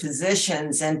carry in these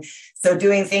positions, and so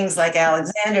doing things like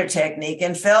Alexander technique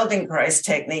and Feldenkrais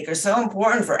technique are so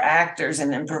important for actors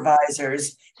and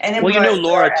improvisers. And Well, you know,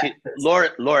 improvisers are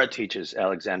actors. Laura teaches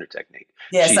Alexander technique.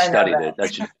 Yes, She I know studied it. that.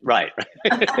 That's just, right.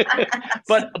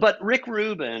 But Rick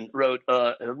Rubin wrote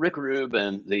Rick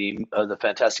Rubin, the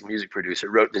fantastic music producer,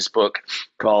 wrote this book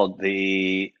called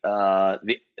the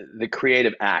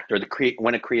Creative Act, or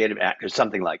when a creative act, or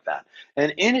something like that.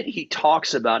 And in it, he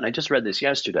talks about, and I just read this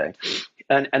yesterday,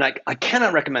 and I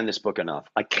cannot recommend this book enough.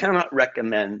 I cannot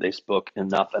recommend this book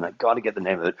enough, and I got to get the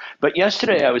name of it. But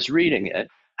yesterday I was reading it,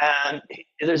 and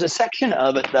there's a section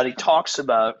of it that he talks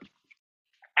about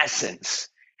essence.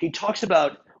 He talks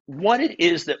about what it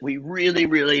is that we really,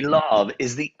 really love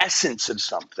is the essence of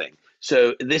something.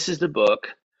 So this is the book.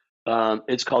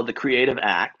 It's called The Creative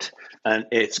Act, and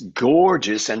it's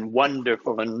gorgeous and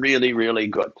wonderful and really, really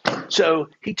good. So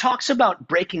he talks about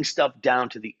breaking stuff down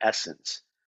to the essence.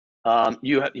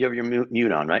 You have your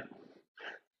mute on, right?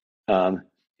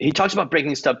 He talks about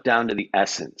breaking stuff down to the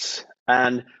essence,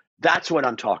 and that's what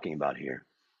I'm talking about here.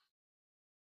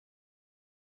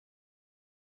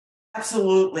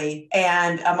 Absolutely.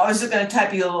 And I was just going to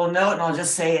type you a little note, and I'll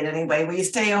just say it anyway. Will you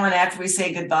stay on after we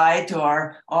say goodbye to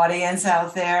our audience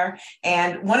out there?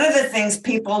 And one of the things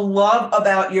people love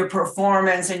about your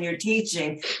performance and your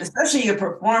teaching, especially your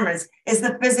performance, is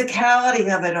the physicality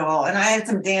of it all. And I had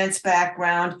some dance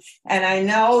background, and I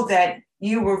know that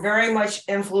you were very much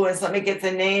influenced, let me get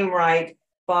the name right,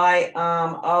 by,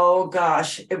 oh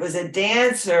gosh, it was a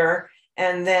dancer,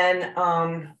 and then,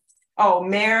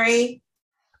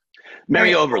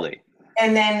 Mary Overly.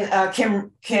 And then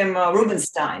Kim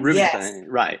Rubenstein. Yes.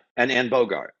 Right. And Anne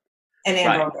Bogart. And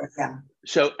Anne Bogart, yeah.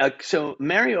 So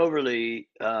Mary Overly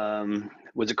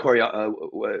was a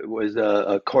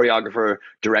choreographer,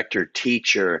 director,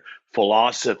 teacher,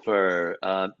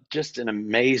 philosopher, just an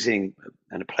amazing,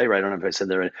 and a playwright. I don't know if I said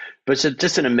that right, but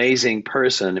just an amazing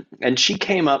person. And she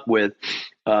came up with,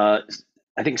 I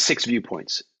think, 6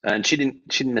 viewpoints, and she didn't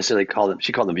necessarily call them.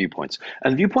 She called them viewpoints,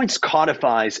 and viewpoints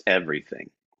codifies everything.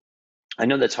 I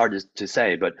know that's hard to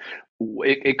say, but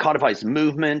it codifies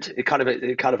movement. It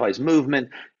codifies movement,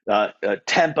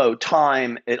 tempo,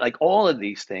 time, like all of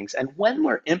these things. And when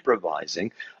we're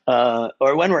improvising,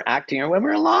 or when we're acting, or when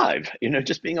we're alive,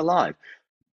 just being alive,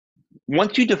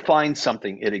 once you define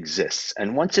something, it exists,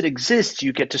 and once it exists,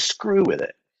 you get to screw with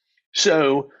it.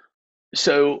 So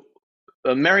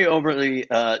Mary Overly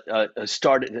had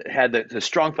the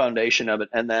strong foundation of it,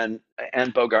 and then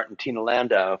Anne Bogart and Tina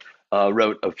Landau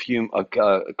wrote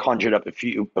conjured up a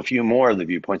few more of the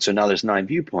viewpoints. So now there's 9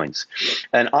 viewpoints,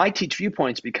 and I teach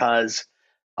viewpoints because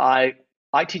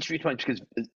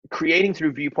creating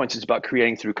through viewpoints is about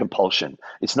creating through compulsion.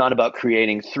 It's not about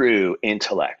creating through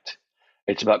intellect.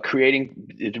 It's about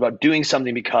doing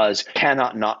something because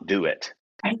cannot not do it.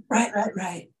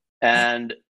 Right.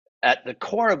 And at the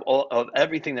core of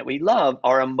everything that we love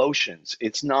are emotions.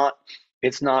 It's not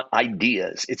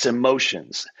ideas, it's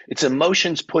emotions. It's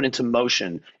emotions put into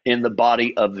motion in the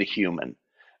body of the human.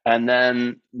 And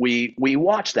then we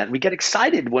watch that. We get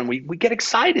excited when we get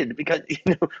excited because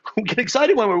we get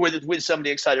excited when we're with somebody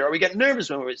excited, or we get nervous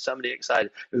when we're with somebody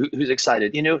excited who's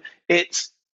excited.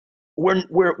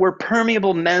 We're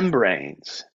permeable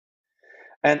membranes.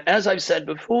 And as I've said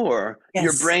before, yes,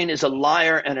 your brain is a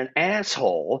liar and an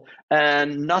asshole,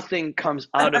 and nothing comes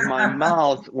out of my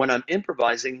mouth when I'm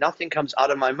improvising. Nothing comes out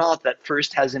of my mouth that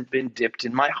first hasn't been dipped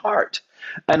in my heart.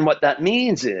 And what that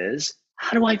means is,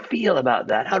 how do I feel about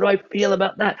that? How do I feel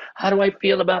about that? How do I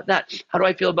feel about that? How do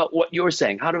I feel about what you're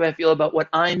saying? How do I feel about what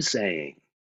I'm saying?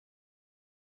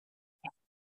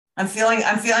 I'm feeling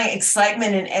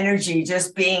excitement and energy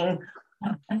just being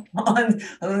on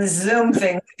the Zoom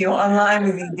thing with you, online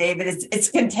with you, David. It's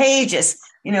contagious.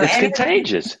 It's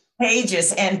contagious.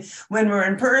 Contagious. And when we're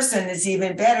in person, it's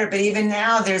even better. But even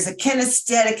now, there's a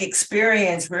kinesthetic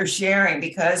experience we're sharing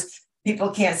because people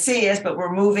can't see us, but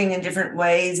we're moving in different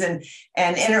ways and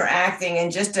interacting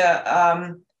and just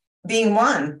being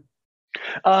one.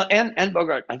 And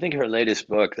Bogart, I think her latest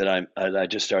book that I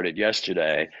just started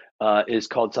yesterday is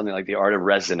called something like The Art of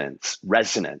Resonance.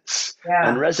 Resonance,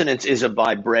 and Yeah. resonance is a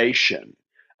vibration,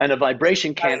 and a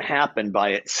vibration can't Right. happen by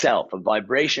itself. A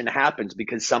vibration happens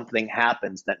because something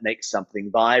happens that makes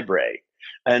something vibrate.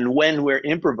 And when we're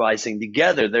improvising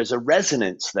together, there's a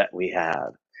resonance that we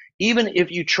have. Even if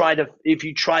you try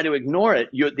to ignore it,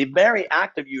 the very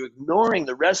act of you ignoring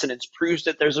the resonance proves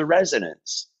that there's a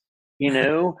resonance. You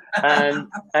know,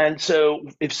 and so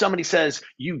if somebody says,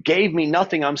 you gave me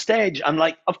nothing on stage, I'm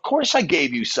like, of course I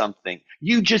gave you something.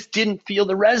 You just didn't feel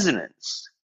the resonance,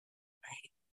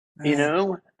 you Right.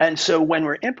 know? And so when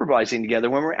we're improvising together,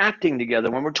 when we're acting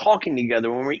together, when we're talking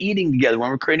together, when we're eating together,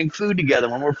 when we're creating food together,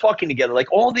 when we're fucking together,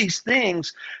 like all these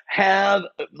things have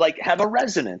a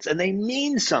resonance and they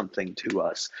mean something to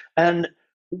us. And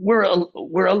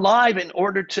we're alive in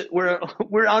order to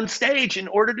we're on stage in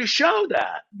order to show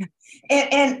that.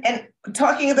 And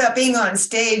talking about being on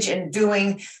stage and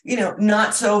doing,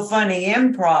 not so funny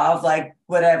improv, like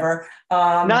whatever.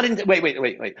 Not in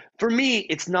wait. For me,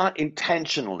 it's not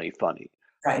intentionally funny.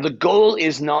 Right. The goal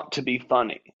is not to be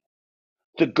funny.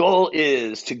 The goal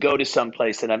is to go to some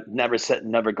place that I've never said,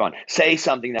 never gone, say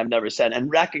something that I've never said, and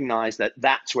recognize that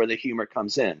that's where the humor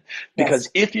comes in. Yes. Because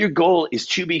if your goal is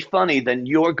to be funny, then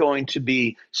you're going to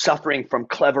be suffering from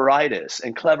cleveritis.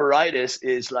 And cleveritis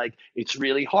is like, it's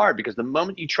really hard because the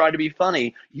moment you try to be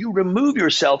funny, you remove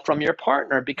yourself from your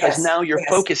partner because Yes. now your Yes.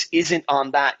 focus isn't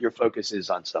on that. Your focus is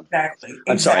on something else. Exactly.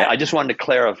 I'm sorry. I Exactly. just wanted to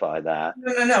clarify that.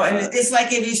 No. And it's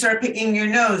like if you start picking your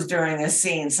nose during a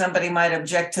scene, somebody might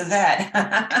object to that.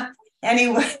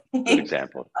 Anyway, Good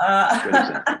example. Good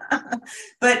example.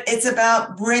 but it's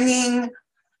about we're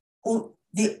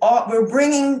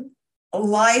bringing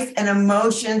life and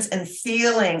emotions and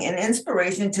feeling and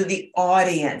inspiration to the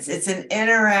audience. It's an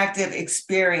interactive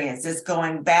experience. It's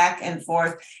going back and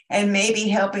forth and maybe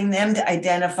helping them to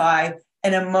identify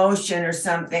an emotion or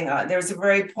something. There's a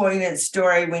very poignant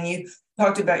story when you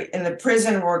talked about in the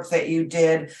prison work that you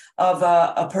did of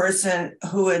a person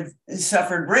who had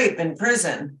suffered rape in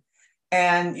prison,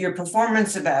 and your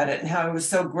performance about it and how I was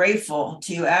so grateful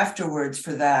to you afterwards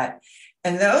for that.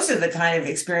 And those are the kind of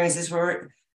experiences where we're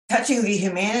touching the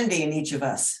humanity in each of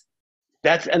us.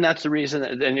 That's the reason.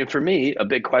 And for me, a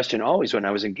big question always when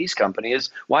I was in Geese Company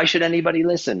is why should anybody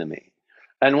listen to me?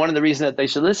 And one of the reasons that they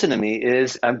should listen to me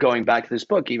is I'm going back to this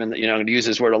book, even though, I'm going to use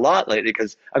this word a lot lately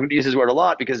because I'm going to use this word a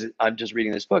lot because I'm just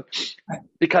reading this book.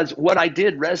 Because what I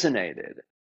did resonated,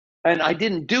 and I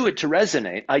didn't do it to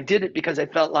resonate. I did it because I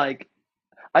felt like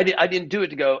I didn't do it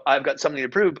to go, I've got something to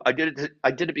prove. I did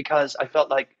it because I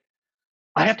felt like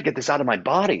I have to get this out of my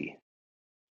body.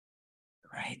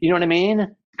 Right. You know what I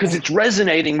mean? Because Right. it's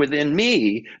resonating within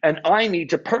me and I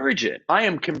need to purge it. I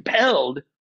am compelled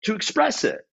to express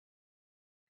it.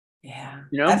 Yeah.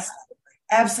 You know?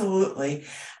 Absolutely.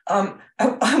 I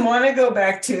want to go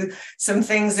back to some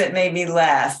things that made me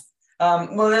laugh.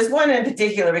 Well, there's one in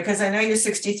particular because I know you're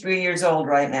 63 years old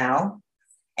right now.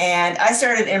 And I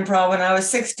started improv when I was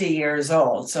 60 years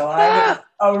old. So I was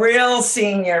a real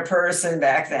senior person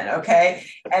back then. Okay.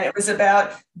 And it was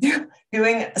about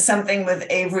doing something with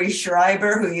Avery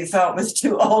Schreiber, who you thought was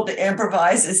too old to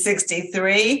improvise at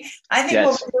 63. I think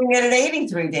Yes. we're doing it at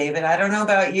 83, David. I don't know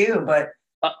about you, but.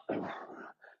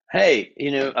 Hey,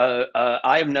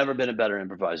 I have never been a better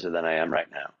improviser than I am right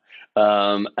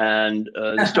now. And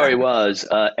the story was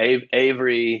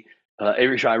Avery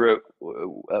Schreiber.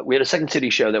 We had a Second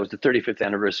City show that was the 35th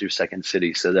anniversary of Second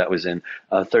City, so that was in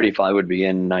 35 would be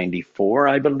in 94,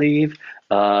 I believe.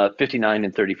 59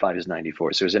 and 35 is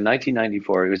 94. So it was in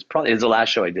 1994. It was the last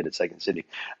show I did at Second City,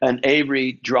 and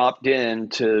Avery dropped in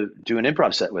to do an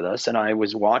improv set with us, and I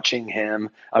was watching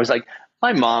him. I was like,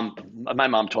 my mom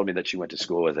told me that she went to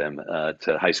school with him,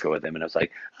 to high school with him, and I was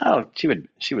like, oh, she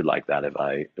would like that if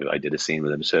I did a scene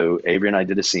with him. So Avery and I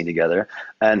did a scene together,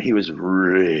 and he was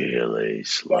really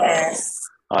slow. Yes.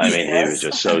 I mean, he was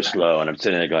just so slow, and I'm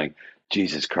sitting there going,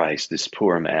 Jesus Christ, this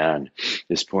poor man,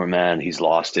 he's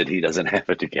lost it. He doesn't have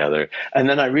it together. And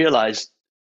then I realized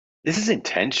this is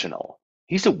intentional.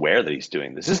 He's aware that he's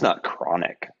doing this. This is not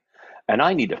chronic. And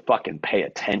I need to fucking pay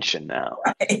attention now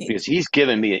because he's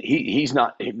given me, he's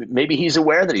not, maybe he's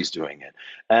aware that he's doing it.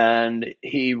 And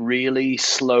he really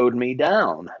slowed me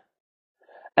down.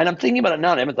 And I'm thinking about it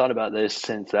now. I haven't thought about this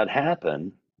since that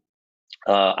happened.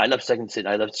 I left Second City.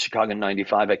 I left Chicago in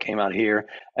 '95. I came out here,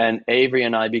 and Avery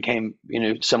and I became,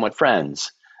 somewhat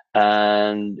friends.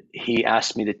 And he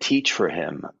asked me to teach for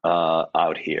him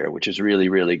out here, which is really,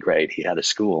 really great. He had a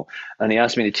school, and he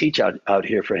asked me to teach out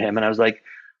here for him. And I was like,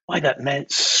 why, that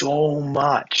meant so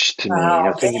much to me.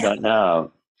 Wow. Thinking about it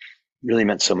now. really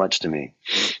meant so much to me.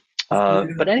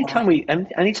 But anytime we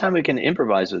can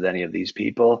improvise with any of these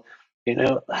people,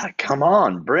 come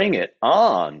on, bring it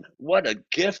on. What a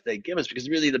gift they give us, because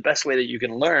really the best way that you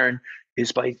can learn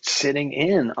is by sitting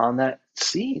in on that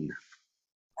scene.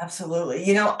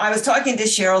 Absolutely. I was talking to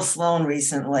Cheryl Sloan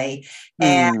recently,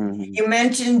 and you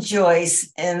mentioned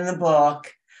Joyce in the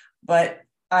book, but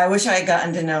I wish I had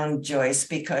gotten to know Joyce,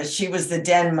 because she was the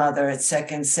den mother at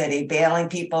Second City, bailing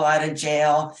people out of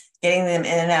jail, getting them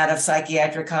in and out of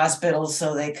psychiatric hospitals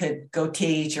so they could go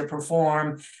teach or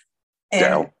perform.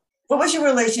 And what was your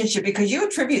relationship? Because you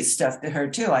attribute stuff to her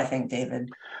too, I think, David.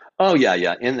 Oh,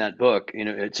 yeah. In that book,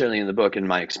 it's certainly in the book, in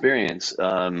my experience,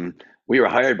 we were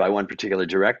hired by one particular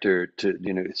director to,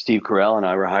 Steve Carell and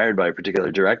I were hired by a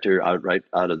particular director right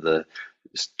out of the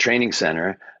training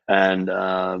center. And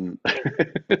and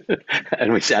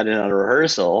we sat in on a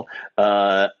rehearsal,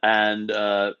 and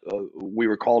we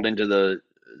were called into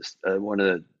one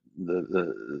of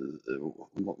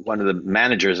the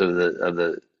managers of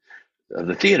the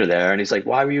theater there, and he's like,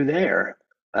 "Why were you there?"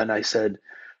 And I said,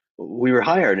 "We were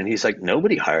hired." And he's like,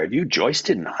 "Nobody hired you. Joyce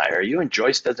didn't hire you, and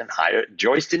Joyce didn't hire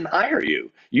you.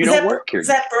 You don't work here." Was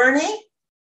that Bernie?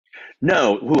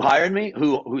 No, who hired me?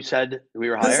 Who said we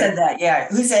were hired? Who said that? Yeah,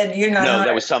 who said you're not? No,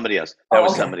 that was somebody else. That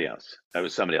was somebody else. And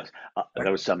it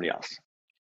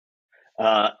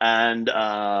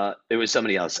was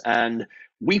somebody else. And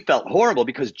we felt horrible,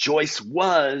 because Joyce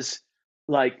was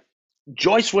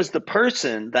the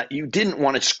person that you didn't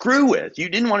want to screw with. You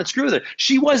didn't want to screw with her.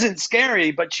 She wasn't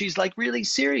scary, but she's really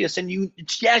serious. And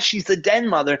she's the den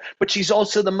mother, but she's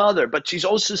also the mother, but she's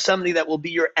also somebody that will be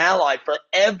your ally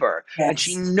forever. Yes. And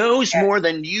she knows more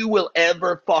than you will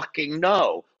ever fucking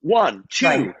know. 1, 2,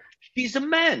 right. She's a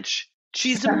mensch.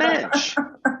 She's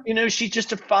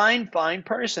just a fine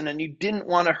person, and you didn't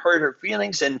want to hurt her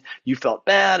feelings, and you felt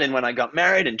bad. And when I got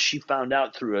married, and she found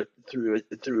out through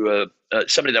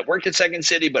somebody that worked at Second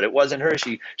City, but it wasn't her,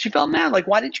 she felt mad. Like,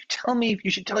 why did you tell me?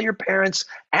 You should tell your parents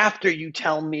after you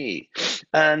tell me.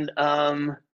 And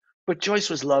but Joyce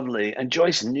was lovely, and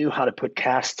Joyce knew how to put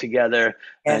casts together,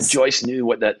 yes. And Joyce knew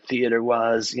what that theater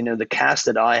was. The cast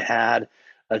that I had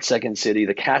at Second City,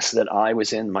 the cast that I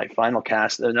was in, my penultimate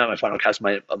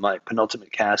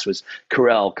cast was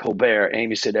Carell, Colbert,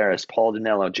 Amy Sedaris, Paul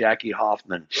Dinello, Jackie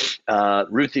Hoffman,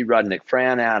 Ruthie Rudnick,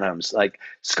 Fran Adams,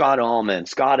 Scott Ullman,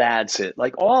 Scott Adsit,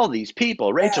 all these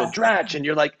people, Rachel Dratch, and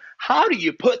you're like, how do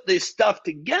you put this stuff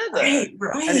together? Right.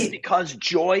 And it's because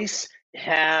Joyce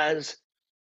is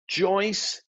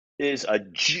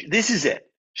this is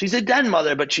it. She's a den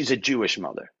mother, but she's a Jewish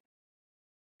mother.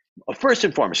 First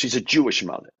and foremost, she's a Jewish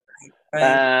mother, right.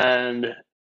 And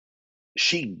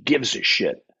she gives a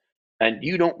shit, and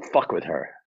you don't fuck with her.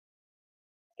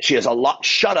 She has a lot.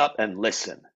 Shut up and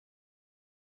listen.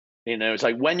 It's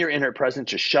like, when you're in her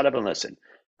presence, just shut up and listen.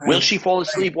 Right. Will she fall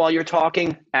asleep while you're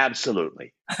talking?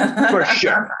 Absolutely, for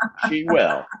sure, she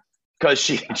will, because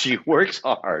she works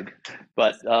hard.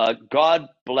 But God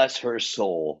bless her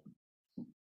soul.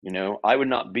 I would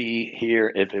not be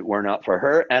here if it were not for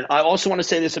her. And I also want to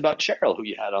say this about Cheryl, who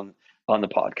you had on the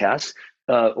podcast.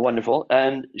 Wonderful.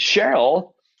 And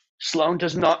Cheryl Sloan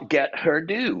does not get her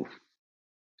due.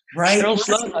 Right. Cheryl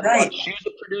Sloan, right. She was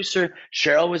a producer.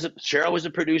 Cheryl was a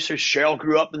producer. Cheryl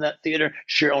grew up in that theater.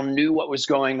 Cheryl knew what was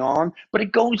going on. But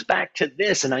it goes back to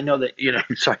this, and I know that,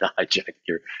 I'm sorry to hijack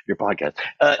your podcast.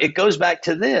 It goes back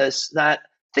to this, that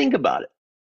think about it.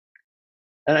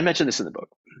 And I mentioned this in the book.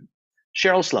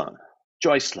 Cheryl Sloan,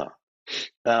 Joyce Sloan,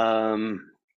 Sharna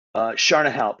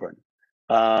Halpern,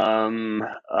 and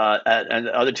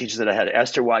other teachers that I had,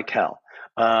 Esther Weikel.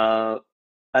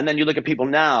 And then you look at people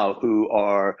now who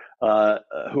are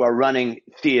running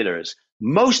theaters.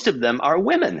 Most of them are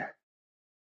women.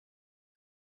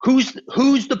 Who's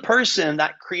the person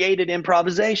that created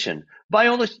improvisation?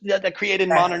 Viola, that created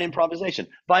modern improvisation.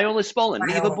 Viola Spolin,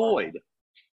 Neva Boyd.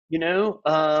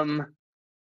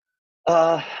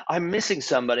 I'm missing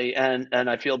somebody, and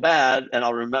I feel bad, and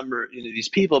I'll remember these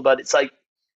people, but it's like,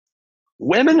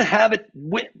 women have it.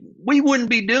 We wouldn't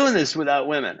be doing this without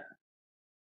women,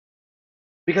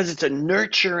 because it's a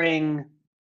nurturing.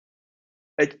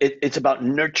 It's about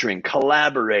nurturing,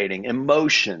 collaborating,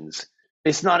 emotions.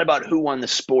 It's not about who won the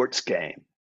sports game.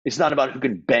 It's not about who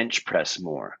can bench press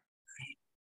more.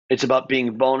 It's about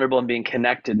being vulnerable and being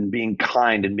connected and being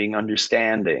kind and being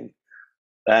understanding.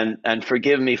 And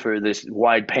forgive me for this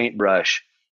wide paintbrush,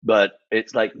 but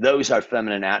it's like, those are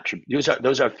feminine attributes.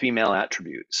 Those are female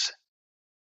attributes.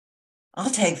 I'll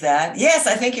take that. Yes,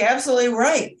 I think you're absolutely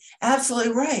right.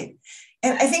 Absolutely right.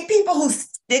 And I think people who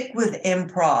stick with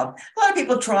improv. A lot of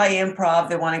people try improv,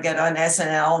 they want to get on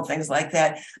SNL and things like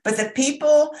that. But the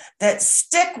people that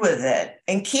stick with it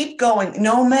and keep going,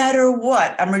 no matter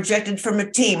what, I'm rejected from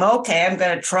a team. Okay, I'm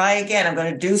going to try again. I'm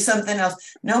going to do something else.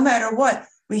 No matter what,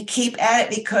 we keep at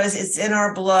it because it's in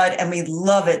our blood and we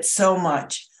love it so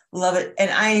much. Love it.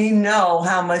 And I know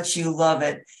how much you love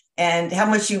it and how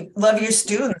much you love your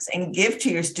students and give to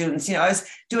your students. You know, I was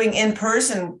doing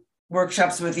in-person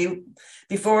workshops with you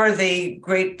before the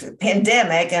great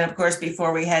pandemic, and of course,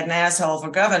 before we had an asshole for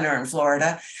governor in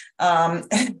Florida. At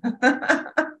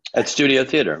Studio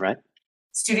Theater, right?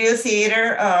 Studio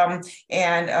Theater,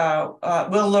 and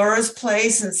Will Laura's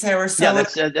place in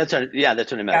Sarasota. Yeah,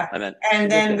 that's what I meant. Yeah. I meant.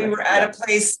 And then we were at a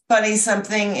place, Funny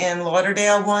Something in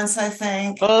Lauderdale once, I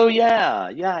think. Oh yeah.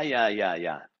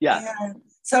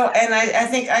 So, and I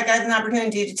think I got an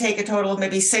opportunity to take a total of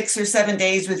maybe 6 or 7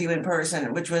 days with you in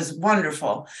person, which was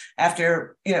wonderful.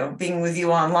 After, you know, being with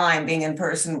you online, being in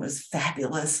person was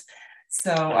fabulous.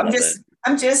 So I'm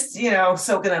just, you know,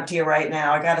 soaking up to you right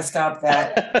now. I got to stop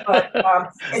that. But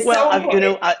it's well, you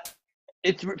know,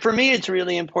 it's for me. It's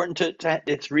really important to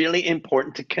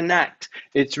connect.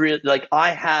 It's really like I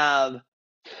have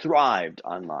thrived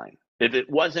online. If it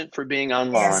wasn't for being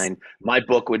online, my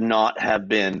book would not have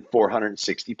been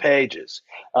 460 pages.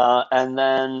 And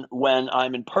then when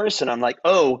I'm in person, I'm like,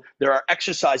 oh, there are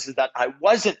exercises that I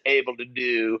wasn't able to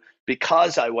do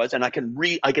because I was, and I can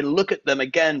look at them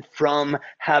again from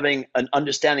having an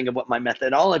understanding of what my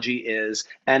methodology is,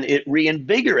 and it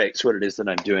reinvigorates what it is that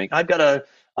I'm doing.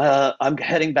 I'm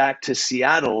heading back to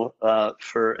Seattle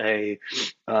for a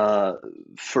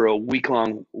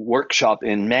week-long workshop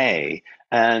in May.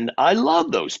 And I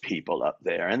love those people up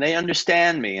there, and they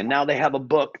understand me. And now they have a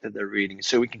book that they're reading,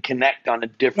 so we can connect on a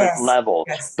different level.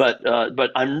 Yes. But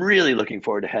I'm really looking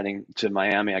forward to heading to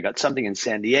Miami. I got something in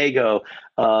San Diego.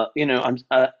 You know,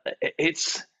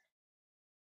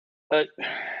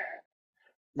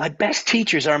 my best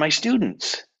teachers are my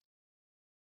students.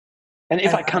 And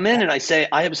if I come in and I say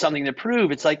I have something to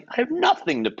prove, it's like I have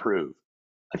nothing to prove.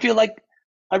 I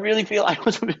really feel I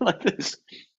was like this.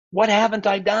 What haven't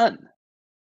I done?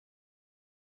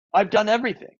 I've done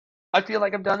everything. I feel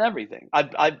like I've done everything.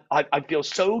 I feel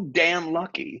so damn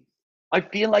lucky. I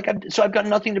feel like I've got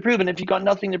nothing to prove. And if you've got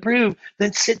nothing to prove,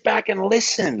 then sit back and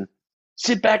listen.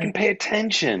 Sit back and pay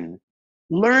attention.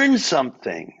 Learn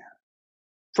something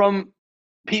from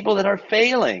people that are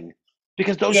failing,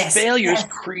 because those failures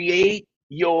create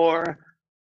your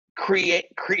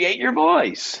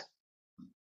voice.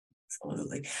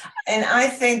 Absolutely. And I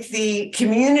think the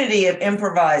community of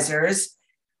improvisers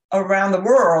around the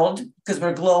world, because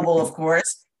we're global, of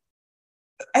course,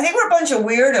 I think we're a bunch of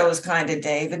weirdos, kind of,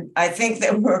 David. I think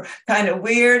that we're kind of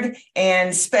weird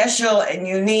and special and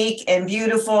unique and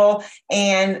beautiful.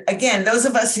 And again, those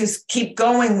of us who keep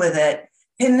going with it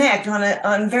connect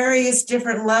on various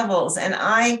different levels. And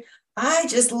I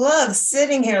just love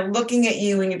sitting here looking at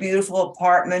you in your beautiful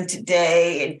apartment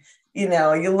today. And, you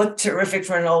know, you look terrific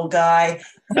for an old guy.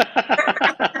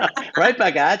 Right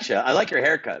back at you. I like your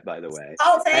haircut, by the way.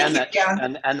 Oh, thank you.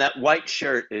 And that white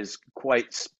shirt is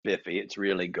quite spiffy. It's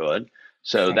really good.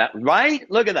 So that, right?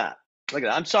 Look at that. Look at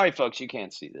that. I'm sorry, folks, you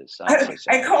can't see this. I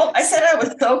said I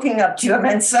was soaking up to you. I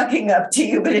meant sucking up to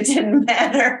you, but it didn't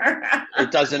matter.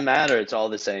 It doesn't matter. It's all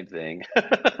the same thing.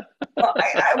 Well,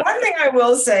 one thing I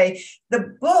will say,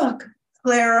 the book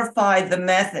clarified the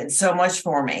method so much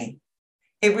for me.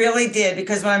 It really did,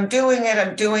 because when I'm doing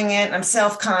it, I'm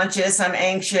self-conscious, I'm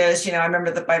anxious. You know, I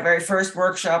remember my very first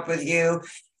workshop with you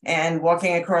and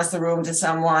walking across the room to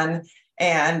someone.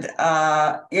 And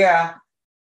the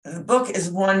book is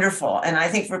wonderful. And I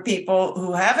think for people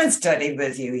who haven't studied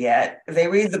with you yet, if they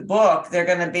read the book, they're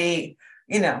going to be,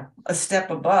 you know, a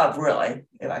step above, really,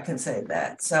 if I can say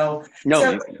that. So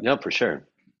no, for sure.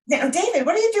 Now, David,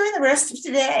 what are you doing the rest of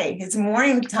today? It's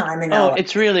morning time.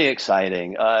 It's really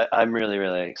exciting. I'm really,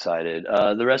 really excited.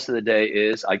 The rest of the day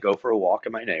is I go for a walk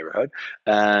in my neighborhood,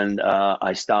 and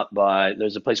I stop by,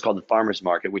 there's a place called the Farmers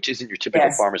Market, which isn't your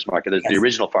typical farmers market. There's the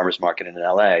original Farmers Market in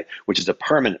LA, which is a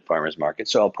permanent farmers market.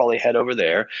 So I'll probably head over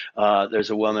there. There's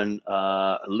a woman,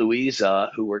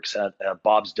 Louisa, who works at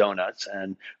Bob's Donuts,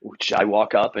 and which I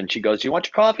walk up and she goes, "Do you want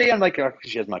your coffee?" I'm like,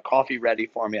 she has my coffee ready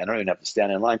for me. I don't even have to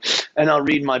stand in line. And I'll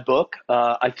read my book.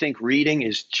 I think reading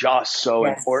is just so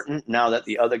important. Now that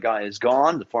the other guy is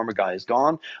gone, the former guy is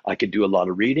gone, I could do a lot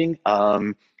of reading.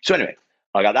 So anyway,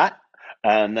 I got that.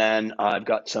 And then I've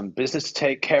got some business to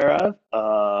take care of.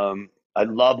 I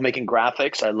love making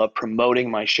graphics. I love promoting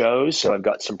my shows. So I've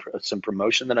got some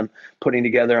promotion that I'm putting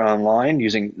together online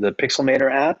using the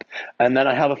Pixelmator app. And then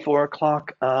I have a 4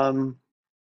 o'clock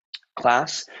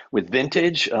class with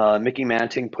vintage. Mickey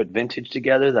Manting put vintage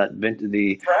together,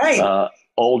 Right.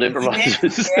 Old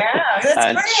improvisers. Yeah, that's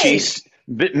And great.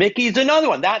 Mickey's another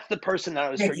one. That's the person that I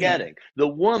was Mickey. forgetting. The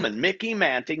woman, Mickey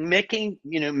Manting.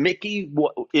 Mickey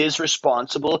is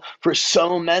responsible for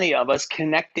so many of us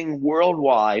connecting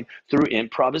worldwide through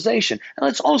improvisation. And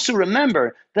let's also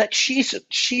remember that she's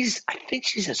I think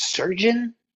she's a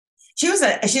surgeon. She's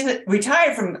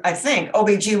retired from, I think,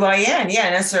 OBGYN. Yeah,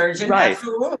 and a surgeon. Right.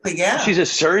 Absolutely, yeah. She's a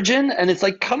surgeon, and it's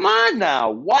like, come on now,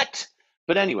 what?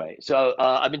 But anyway, so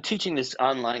I've been teaching this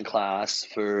online class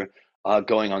for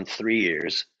going on 3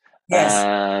 years. Yes.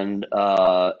 And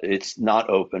it's not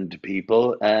open to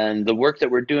people. And the work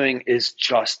that we're doing is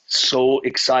just so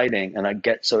exciting, and I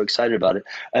get so excited about it.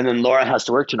 And then Laura has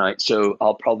to work tonight, so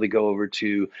I'll probably go over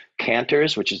to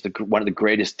Cantor's, which is one of the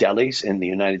greatest delis in the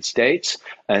United States,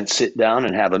 and sit down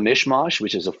and have a mishmash,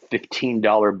 which is a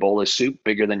 $15 bowl of soup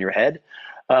bigger than your head.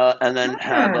 And then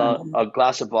have a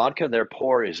glass of vodka. Their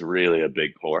pour is really a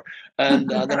big pour. And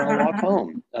then I'll walk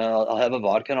home. I'll have a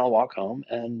vodka and I'll walk home,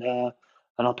 and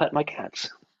I'll pet my cats.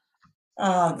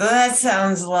 Oh, that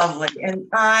sounds lovely. And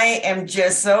I am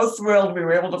just so thrilled we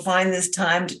were able to find this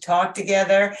time to talk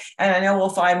together. And I know we'll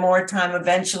find more time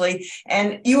eventually.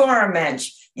 And you are a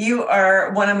mensch. You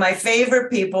are one of my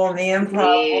favorite people in the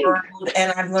improv world.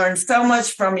 And I've learned so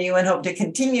much from you and hope to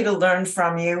continue to learn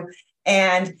from you.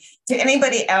 And to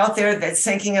anybody out there that's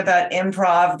thinking about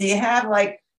improv, do you have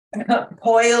like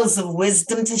coils of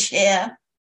wisdom to share?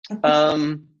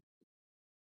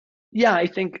 Yeah, I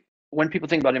think when people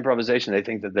think about improvisation, they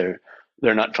think that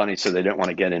they're not funny, so they don't want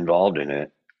to get involved in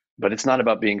it. But it's not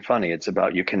about being funny. It's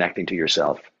about you connecting to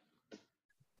yourself.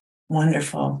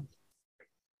 Wonderful.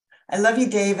 I love you,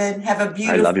 David. Have a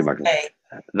beautiful I love you, Margaret. day.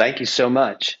 Thank you so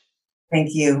much. Thank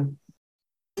you.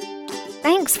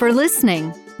 Thanks for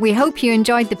listening. We hope you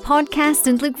enjoyed the podcast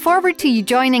and look forward to you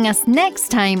joining us next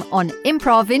time on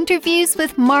Improv Interviews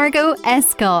with Margot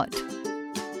Escott.